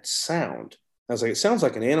that sound? I was like, it sounds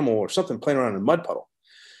like an animal or something playing around in a mud puddle.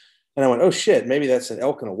 And I went, oh shit, maybe that's an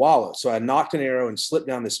elk in a wallow. So I knocked an arrow and slipped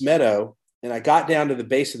down this meadow, and I got down to the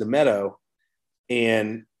base of the meadow,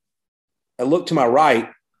 and I looked to my right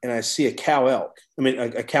and I see a cow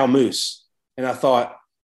moose. And I thought,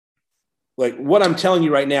 like, what I'm telling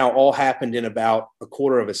you right now all happened in about a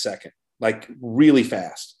quarter of a second, like really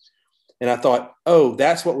fast. And I thought, oh,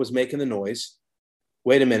 that's what was making the noise.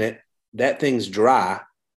 Wait a minute, that thing's dry.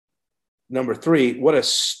 Number 3, what a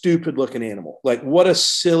stupid looking animal. Like, what a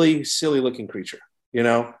silly, silly looking creature,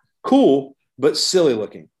 cool, but silly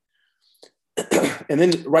looking. And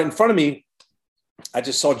then right in front of me, I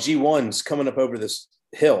just saw G1s coming up over this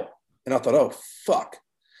hill. And I thought, oh, fuck.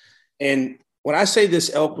 And when I say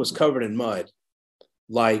this elk was covered in mud,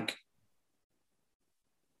 like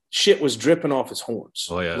shit was dripping off his horns.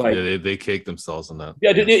 Oh yeah, like, they caked themselves on that.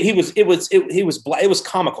 Yeah, it was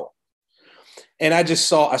comical. And I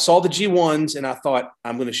saw the G1s, and I thought,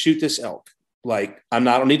 I'm going to shoot this elk. Like, I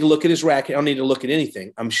don't need to look at his racket. I don't need to look at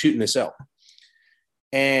anything. I'm shooting this elk.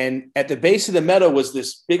 And at the base of the meadow was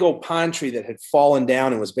this big old pine tree that had fallen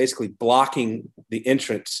down and was basically blocking the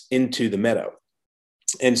entrance into the meadow.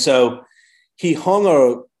 And so he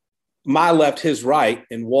hung my left, his right,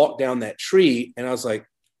 and walked down that tree. And I was like,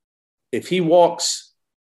 if he walks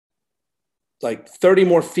like 30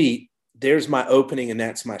 more feet, there's my opening, and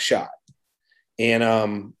that's my shot.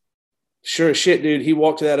 And sure as shit, dude, he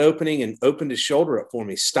walked to that opening and opened his shoulder up for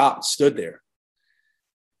me, stopped, stood there.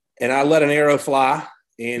 And I let an arrow fly,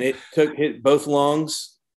 and it hit both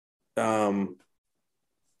lungs. And,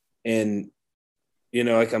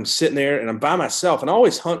 like I'm sitting there and I'm by myself, and I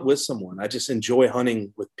always hunt with someone. I just enjoy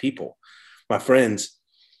hunting with people, my friends.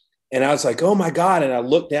 And I was like, oh my God. And I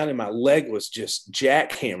looked down and my leg was just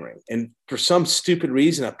jackhammering. And for some stupid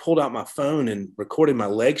reason, I pulled out my phone and recorded my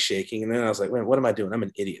leg shaking. And then I was like, man, what am I doing? I'm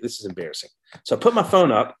an idiot. This is embarrassing. So I put my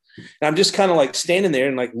phone up, and I'm just kind of like standing there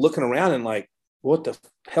and like looking around and like, what the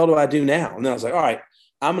hell do I do now? And then I was like, all right,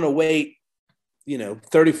 I'm going to wait,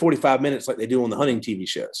 30, 45 minutes like they do on the hunting TV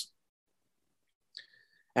shows.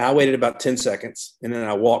 And I waited about 10 seconds, and then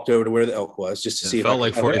I walked over to where the elk was just to see. It felt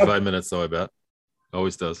like 45 minutes though, I bet.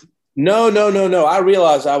 Always does. No. I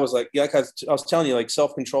realized I was like, I was telling you, like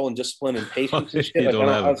self-control and discipline and patience and shit.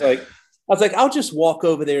 I was like, I'll just walk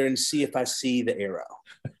over there and see if I see the arrow.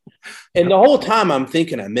 And the whole time I'm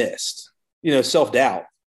thinking I missed, self-doubt,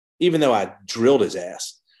 even though I drilled his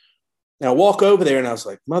ass. And I walk over there and I was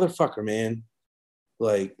like, motherfucker, man,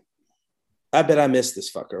 like, I bet I missed this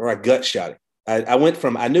fucker, or I gut shot him. I went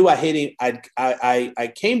from, I knew I hit him.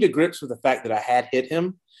 I came to grips with the fact that I had hit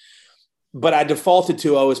him, but I defaulted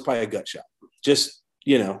to, it's probably a gut shot. Just,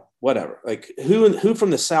 whatever. Like who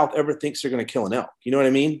from the South ever thinks they're going to kill an elk? You know what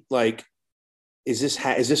I mean? Like, is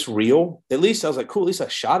this real? At least I was like, cool. At least I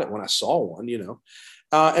shot it when I saw one,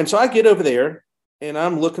 And so I get over there and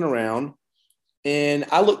I'm looking around, and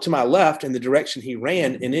I look to my left in the direction he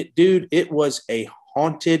ran, and it was a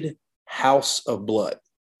haunted house of blood.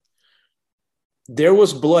 There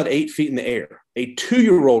was blood 8 feet in the air. A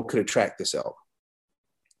 2-year-old could have tracked this elk.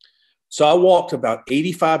 So I walked about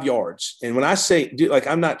 85 yards. And when I say, dude, like,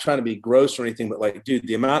 I'm not trying to be gross or anything, but like, dude,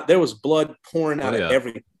 there was blood pouring out of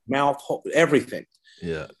every mouth, everything.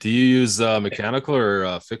 Yeah. Do you use mechanical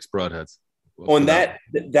or fixed broadheads? On that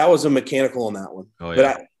was a mechanical on that one. Oh,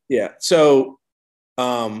 yeah. But So,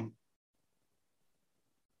 no.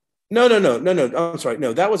 I'm sorry.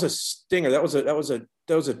 No, that was a Stinger. That was a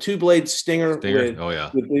 2-blade Stinger.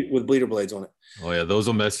 With bleeder blades on it. Oh yeah, those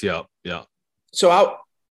will mess you up. Yeah. So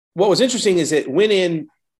what was interesting is it went in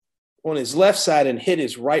on his left side and hit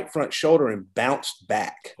his right front shoulder and bounced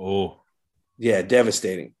back. Oh, yeah,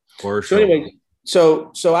 devastating. For sure. So anyway,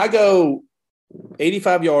 so I go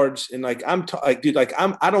 85 yards and like I'm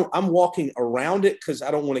walking around it because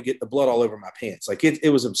I don't want to get the blood all over my pants. Like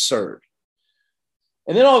it was absurd.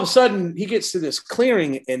 And then all of a sudden he gets to this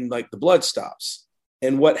clearing and like the blood stops.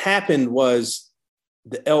 And what happened was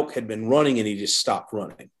the elk had been running and he just stopped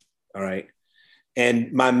running. All right.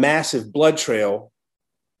 And my massive blood trail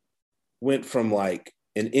went from like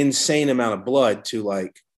an insane amount of blood to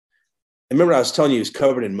like, I remember I was telling you it was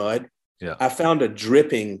covered in mud. Yeah. I found a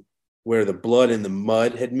dripping where the blood and the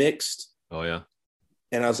mud had mixed. Oh yeah.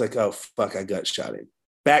 And I was like, oh fuck, I gut shot him.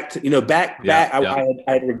 Back. I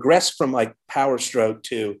had regressed from like power stroke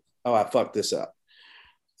to, oh, I fucked this up.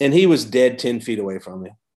 And he was dead 10 feet away from me.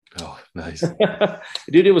 Oh, nice.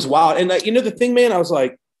 Dude, it was wild. And like, the thing, man, I was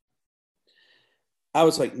like,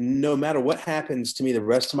 no matter what happens to me the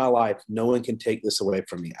rest of my life, no one can take this away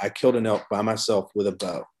from me. I killed an elk by myself with a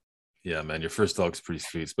bow. Yeah, man, your first elk's pretty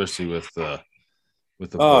sweet, especially with the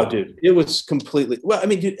bow. Dude, it was completely, well, I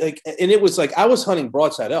mean, dude, like, and it was like, I was hunting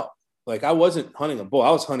broadside elk. Like I wasn't hunting a bull. I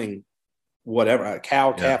was hunting whatever, a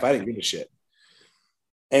cow, calf. I didn't give a shit.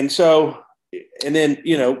 And so, and then,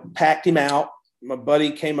 packed him out. My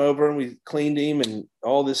buddy came over and we cleaned him and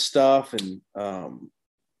all this stuff. And,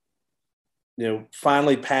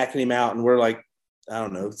 finally packing him out. And we're like, I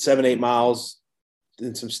don't know, 7-8 miles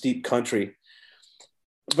in some steep country.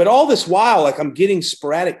 But all this while, like I'm getting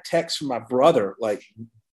sporadic texts from my brother, like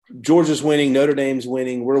Georgia's winning, Notre Dame's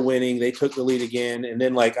winning, we're winning. They took the lead again. And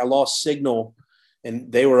then like I lost signal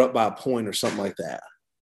and they were up by a point or something like that.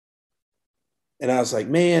 And I was like,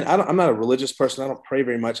 man, I'm not a religious person. I don't pray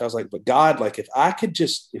very much. I was like, but God, like if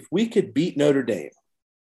we could beat Notre Dame,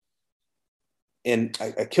 and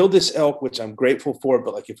I killed this elk, which I'm grateful for,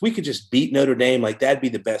 but like if we could just beat Notre Dame, like that'd be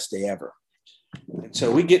the best day ever. And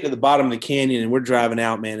so we get to the bottom of the canyon and we're driving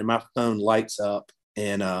out, man, and my phone lights up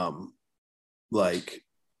and like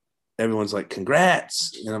everyone's like,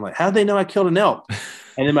 congrats. And I'm like, how'd they know I killed an elk?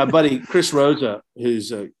 And then my buddy Chris Rosa,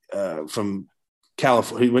 who's from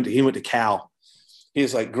California, he went to Cal. He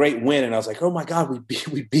was like, great win. And I was like, oh my God,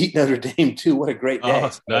 we beat Notre Dame too. What a great day. Oh,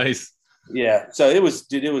 nice. Yeah. So it was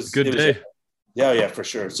good day. Yeah, for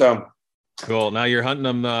sure. So cool. Now you're hunting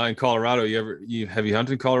them in Colorado. Have you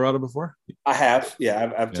hunted in Colorado before? I have. Yeah.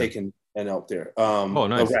 I've taken an elk there.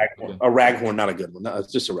 Nice. A raghorn, not a good one. No,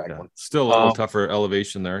 it's just a raghorn. Still a little tougher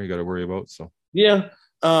elevation there. You got to worry about. So yeah.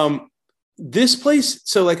 This place.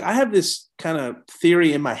 So like I have this kind of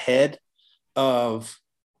theory in my head of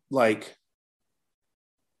like,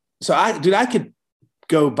 so I could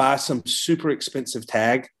go buy some super expensive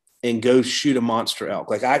tag and go shoot a monster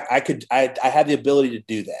elk. Like I have the ability to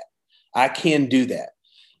do that. I can do that.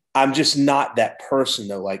 I'm just not that person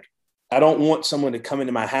though. Like I don't want someone to come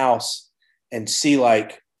into my house and see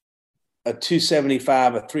like a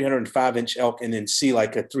 275, a 305-inch elk and then see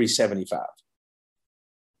like a 375.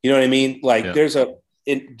 You know what I mean? Like and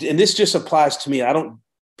this just applies to me. I don't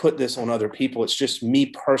put this on other people. It's just me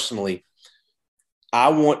personally. I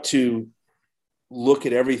want to look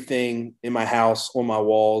at everything in my house, on my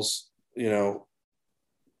walls, and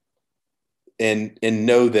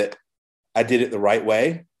know that I did it the right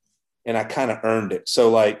way and I kind of earned it. So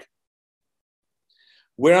like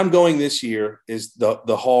where I'm going this year is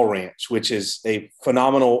the Hall Ranch, which is a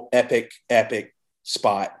phenomenal, epic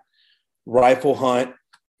spot. Rifle hunt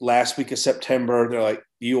last week of September. They're like,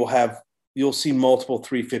 you'll see multiple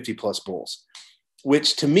 350 plus bulls,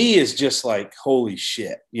 which to me is just like, holy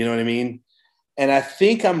shit. You know what I mean? And I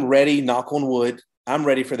think I'm ready, knock on wood. I'm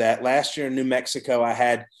ready for that. Last year in New Mexico, I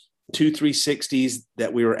had 2 360s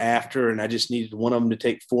that we were after, and I just needed one of them to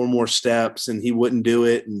take 4 more steps, and he wouldn't do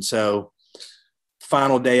it. And so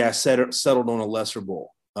final day, I settled on a lesser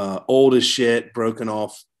bull, old as shit, broken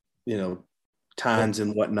off, tines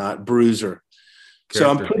and whatnot, bruiser.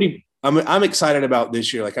 Character. So I'm excited about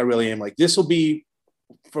this year. Like I really am. Like this will be,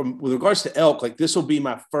 with regards to elk, like this will be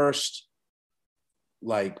my first,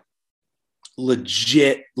 like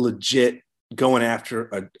legit going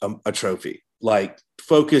after a trophy, like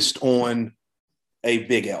focused on a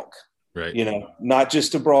big elk. Right. Not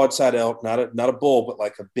just a broadside elk, not a bull, but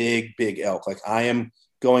like a big elk. Like I am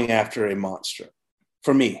going after a monster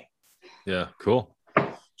for me. Yeah. Cool.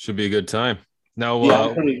 Should be a good time. Now, Yeah,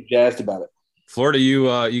 I'm pretty jazzed about it. Florida,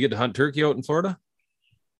 you get to hunt turkey out in Florida?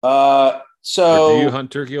 So or do you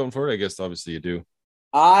hunt turkey out in Florida? I guess obviously you do.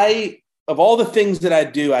 Of all the things that I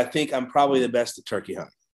do, I think I'm probably the best at turkey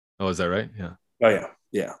hunting. Oh, is that right? Yeah. Oh yeah.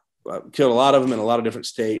 Yeah. I've killed a lot of them in a lot of different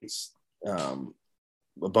states.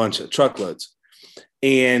 A bunch of truckloads.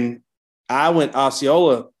 And I went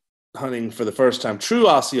Osceola hunting for the first time, true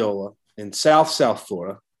Osceola in South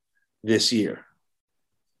Florida this year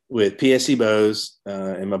with PSE bows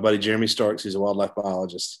and my buddy Jeremy Starks, who's a wildlife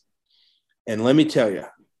biologist. And let me tell you,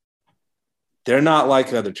 they're not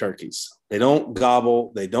like other turkeys. They don't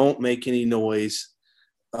gobble. They don't make any noise.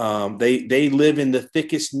 They live in the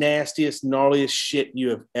thickest, nastiest, gnarliest shit you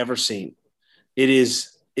have ever seen.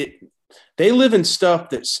 They live in stuff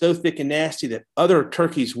that's so thick and nasty that other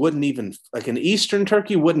turkeys wouldn't even, like an eastern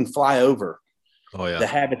turkey wouldn't fly over the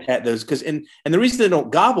habitat. And the reason they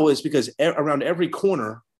don't gobble is because around every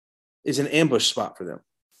corner is an ambush spot for them.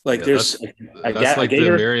 Like that's like the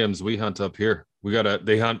Merriams we hunt up here.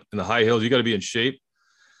 They hunt in the high hills. You got to be in shape.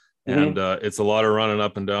 And it's a lot of running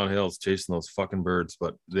up and down hills, chasing those fucking birds.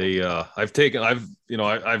 But I've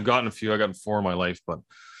gotten a few. I got 4 in my life, but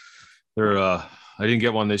I didn't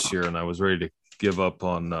get one this year, and I was ready to give up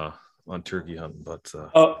on turkey hunting. But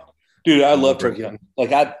dude, I love turkey hunting.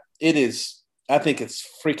 Like I think it's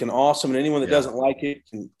freaking awesome. And anyone that doesn't like it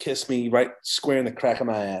can kiss me right square in the crack of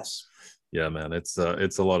my ass. Yeah, man, it's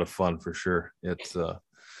a lot of fun for sure. It's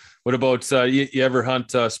what about you ever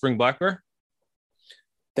hunt spring black bear?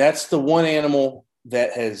 That's the one animal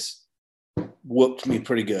that has whooped me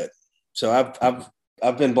pretty good. So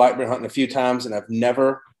I've been black bear hunting a few times, and I've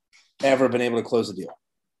never ever been able to close the deal.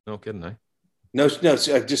 No kidding, eh? No,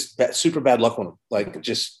 just super bad luck on them. Like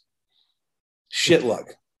just shit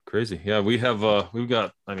luck. Crazy. Yeah, we've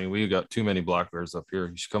got too many black bears up here.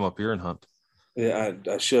 You should come up here and hunt. Yeah,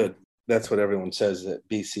 I should. That's what everyone says, that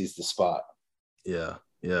BC's the spot. Yeah.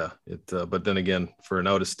 But then again, for an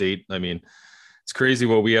out of state, I mean, it's crazy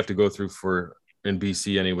what we have to go through in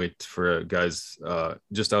BC anyway for guys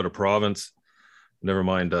just out of province. Never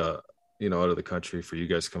mind, out of the country. For you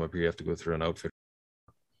guys to come up here, you have to go through an outfit.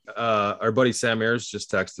 Our buddy Sam Ayers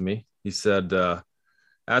just texted me. He said,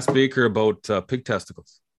 "Ask Baker about pig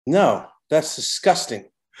testicles." No, that's disgusting.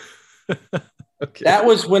 Okay. That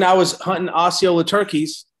was when I was hunting Osceola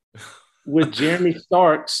turkeys with Jeremy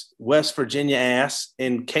Starks, West Virginia ass,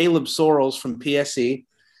 and Caleb Sorrells from PSE,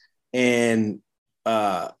 and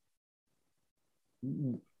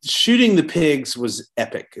shooting the pigs was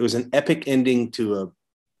epic. It was an epic ending to a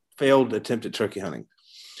failed attempt at turkey hunting.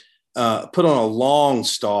 Put on a long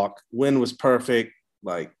stalk. Wind was perfect.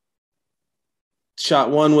 Like shot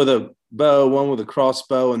one with a bow, one with a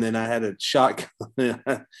crossbow, and then I had a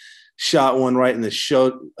shotgun. Shot one right in the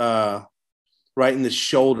shoulder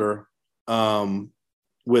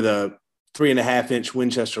with a 3.5-inch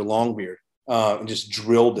Winchester Longbeard, and just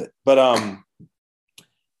drilled it. But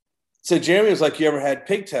so Jeremy was like, "You ever had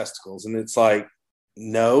pig testicles?" And it's like,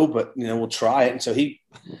 "No, but we'll try it." And so he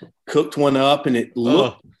cooked one up, and it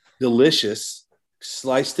looked delicious.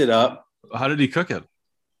 Sliced it up. How did he cook it?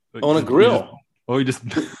 On a grill. He just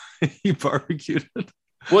he barbecued it.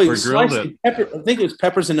 Well, he sliced it. I think it was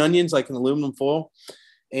peppers and onions, like in aluminum foil,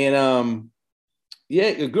 and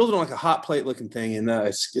it grilled it on like a hot plate looking thing in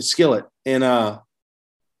a skillet. And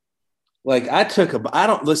like I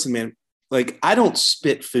don't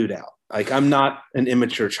spit food out. Like I'm not an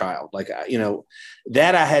immature child. Like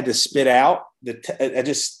that I had to spit out. I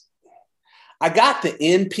got the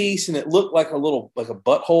end piece, and it looked like a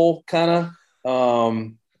butthole kind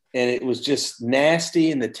of. And it was just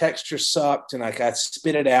nasty, and the texture sucked, and I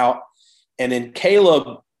spit it out. And then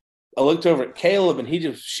I looked over at Caleb, and he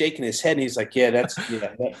just shaking his head, and he's like, that's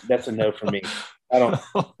a no for me. I don't.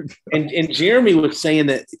 And Jeremy was saying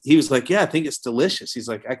that he was like, I think it's delicious. He's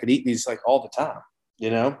like, I could eat these like all the time,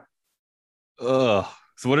 So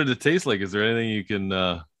what did it taste like? Is there anything you can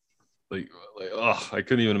I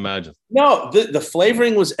couldn't even imagine. No, the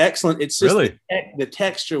flavoring was excellent. It's just really the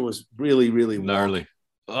texture was really, really gnarly.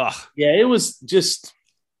 Ugh. Yeah, it was just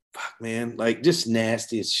fuck, man, like just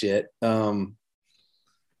nasty as shit.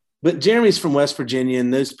 But Jeremy's from West Virginia,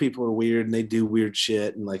 and those people are weird, and they do weird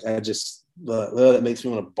shit, and like that makes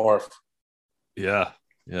me want to barf. Yeah,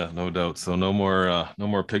 no doubt. So no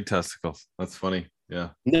more pig testicles. That's funny. Yeah.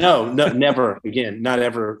 No, never again. Not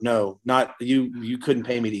ever. No, not you. You couldn't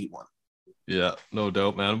pay me to eat one. Yeah, no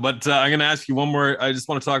doubt, man. But I'm going to ask you one more. I just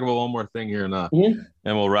want to talk about one more thing here, and Mhm.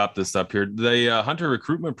 and we'll wrap this up here. The hunter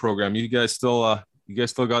recruitment program. You guys still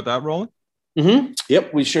got that rolling?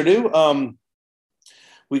 Yep, we sure do.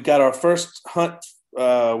 We've got our first hunt,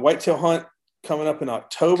 whitetail hunt, coming up in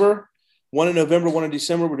October. One in November, one in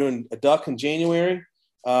December. We're doing a duck in January.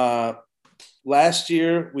 Last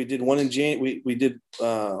year we did one in January. We did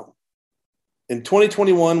in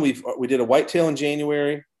 2021. We did a whitetail in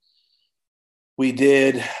January. We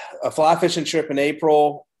did a fly fishing trip in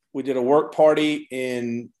April. We did a work party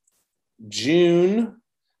in June.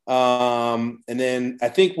 And then I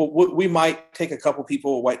think we might take a couple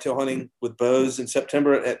people whitetail hunting with bows in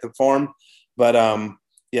September at the farm. But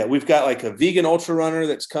yeah, we've got like a vegan ultra runner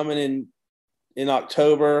that's coming in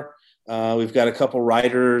October. We've got a couple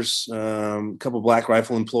riders, a couple Black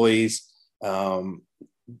Rifle employees.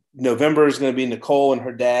 November is going to be Nicole and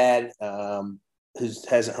her dad, who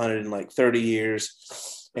hasn't hunted in like 30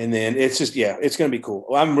 years. And then it's just, yeah, it's going to be cool.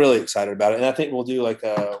 Well, I'm really excited about it. And I think we'll do like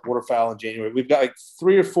a waterfowl in January. We've got like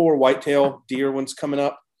 3 or 4 whitetail deer ones coming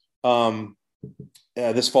up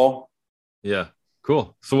this fall. Yeah,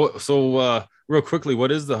 cool. So real quickly,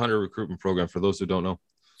 what is the hunter recruitment program for those who don't know?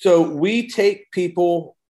 So we take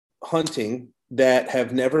people hunting that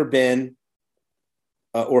have never been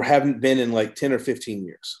or haven't been in like 10 or 15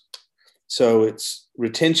 years. So it's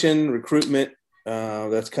retention, recruitment.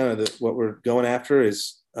 That's kind of what we're going after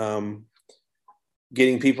is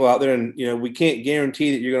getting people out there. And, we can't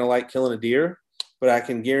guarantee that you're going to like killing a deer, but I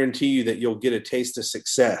can guarantee you that you'll get a taste of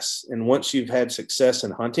success. And once you've had success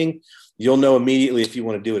in hunting, you'll know immediately if you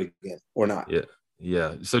want to do it again or not. Yeah.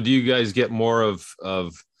 Yeah. So do you guys get more of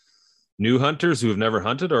new hunters who have never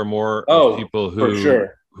hunted, or more of people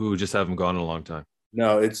who just haven't gone in a long time?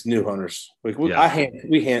 No, it's new hunters. Yeah. I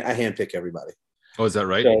hand pick everybody. Oh, is that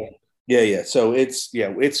right? So, yeah. So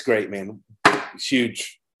it's great, man. It's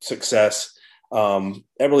huge success. So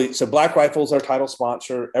Black Rifle is our title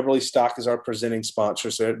sponsor. Everly Stock is our presenting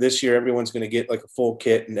sponsor. So this year, everyone's going to get like a full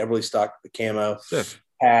kit, and Everly Stock, the camo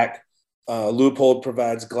pack. Leupold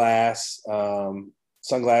provides glass,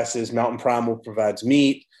 sunglasses. Mountain Primal provides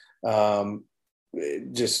meat.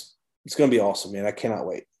 It's going to be awesome, man. I cannot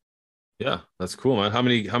wait. Yeah, that's cool, man. How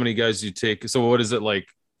many guys do you take? So what is it like?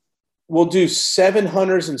 We'll do 7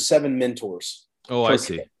 hunters and 7 mentors. Oh, I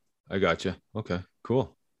see. I got you. Okay,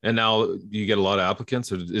 cool. And now you get a lot of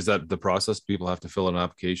applicants, or is that the process? People have to fill out an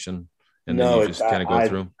application and then you just kind of go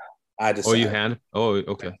through them? I decide. Oh, you hand? Oh,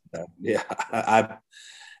 okay. Yeah.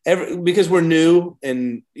 Because we're new,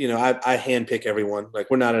 and I hand pick everyone.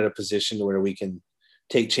 Like, we're not in a position where we can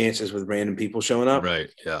take chances with random people showing up.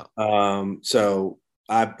 Right. Yeah. So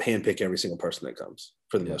I hand pick every single person that comes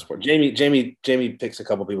for the most part. Jamie picks a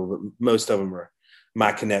couple people, but most of them are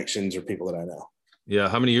my connections or people that I know. Yeah.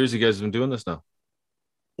 How many years you guys have been doing this now?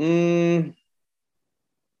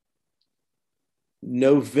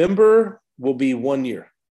 November will be 1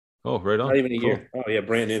 year. Oh, right on. Not even a year. Oh yeah.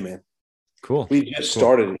 Brand new, man. Cool. We just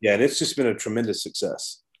started it. Yeah. And it's just been a tremendous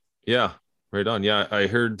success. Yeah. Right on. Yeah. I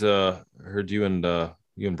heard you and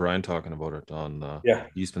Brian talking about it on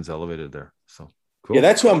Eastman's Elevated there. So cool. Yeah.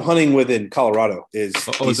 That's who I'm hunting with in Colorado is.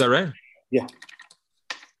 Oh, is that right? Yeah.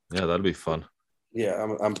 Yeah. That'll be fun.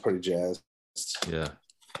 Yeah. I'm pretty jazzed. Yeah.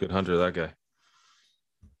 Good hunter, that guy.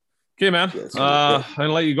 Okay, man. Yeah, I'm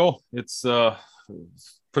gonna let you go. It's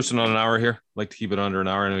pushing on an hour here. Like to keep it under an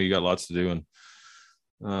hour. I know you got lots to do, and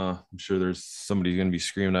I'm sure there's somebody gonna be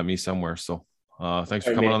screaming at me somewhere. So thanks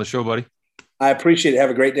for coming on the show, buddy. I appreciate it. Have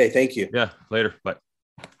a great day. Thank you. Yeah, later. Bye.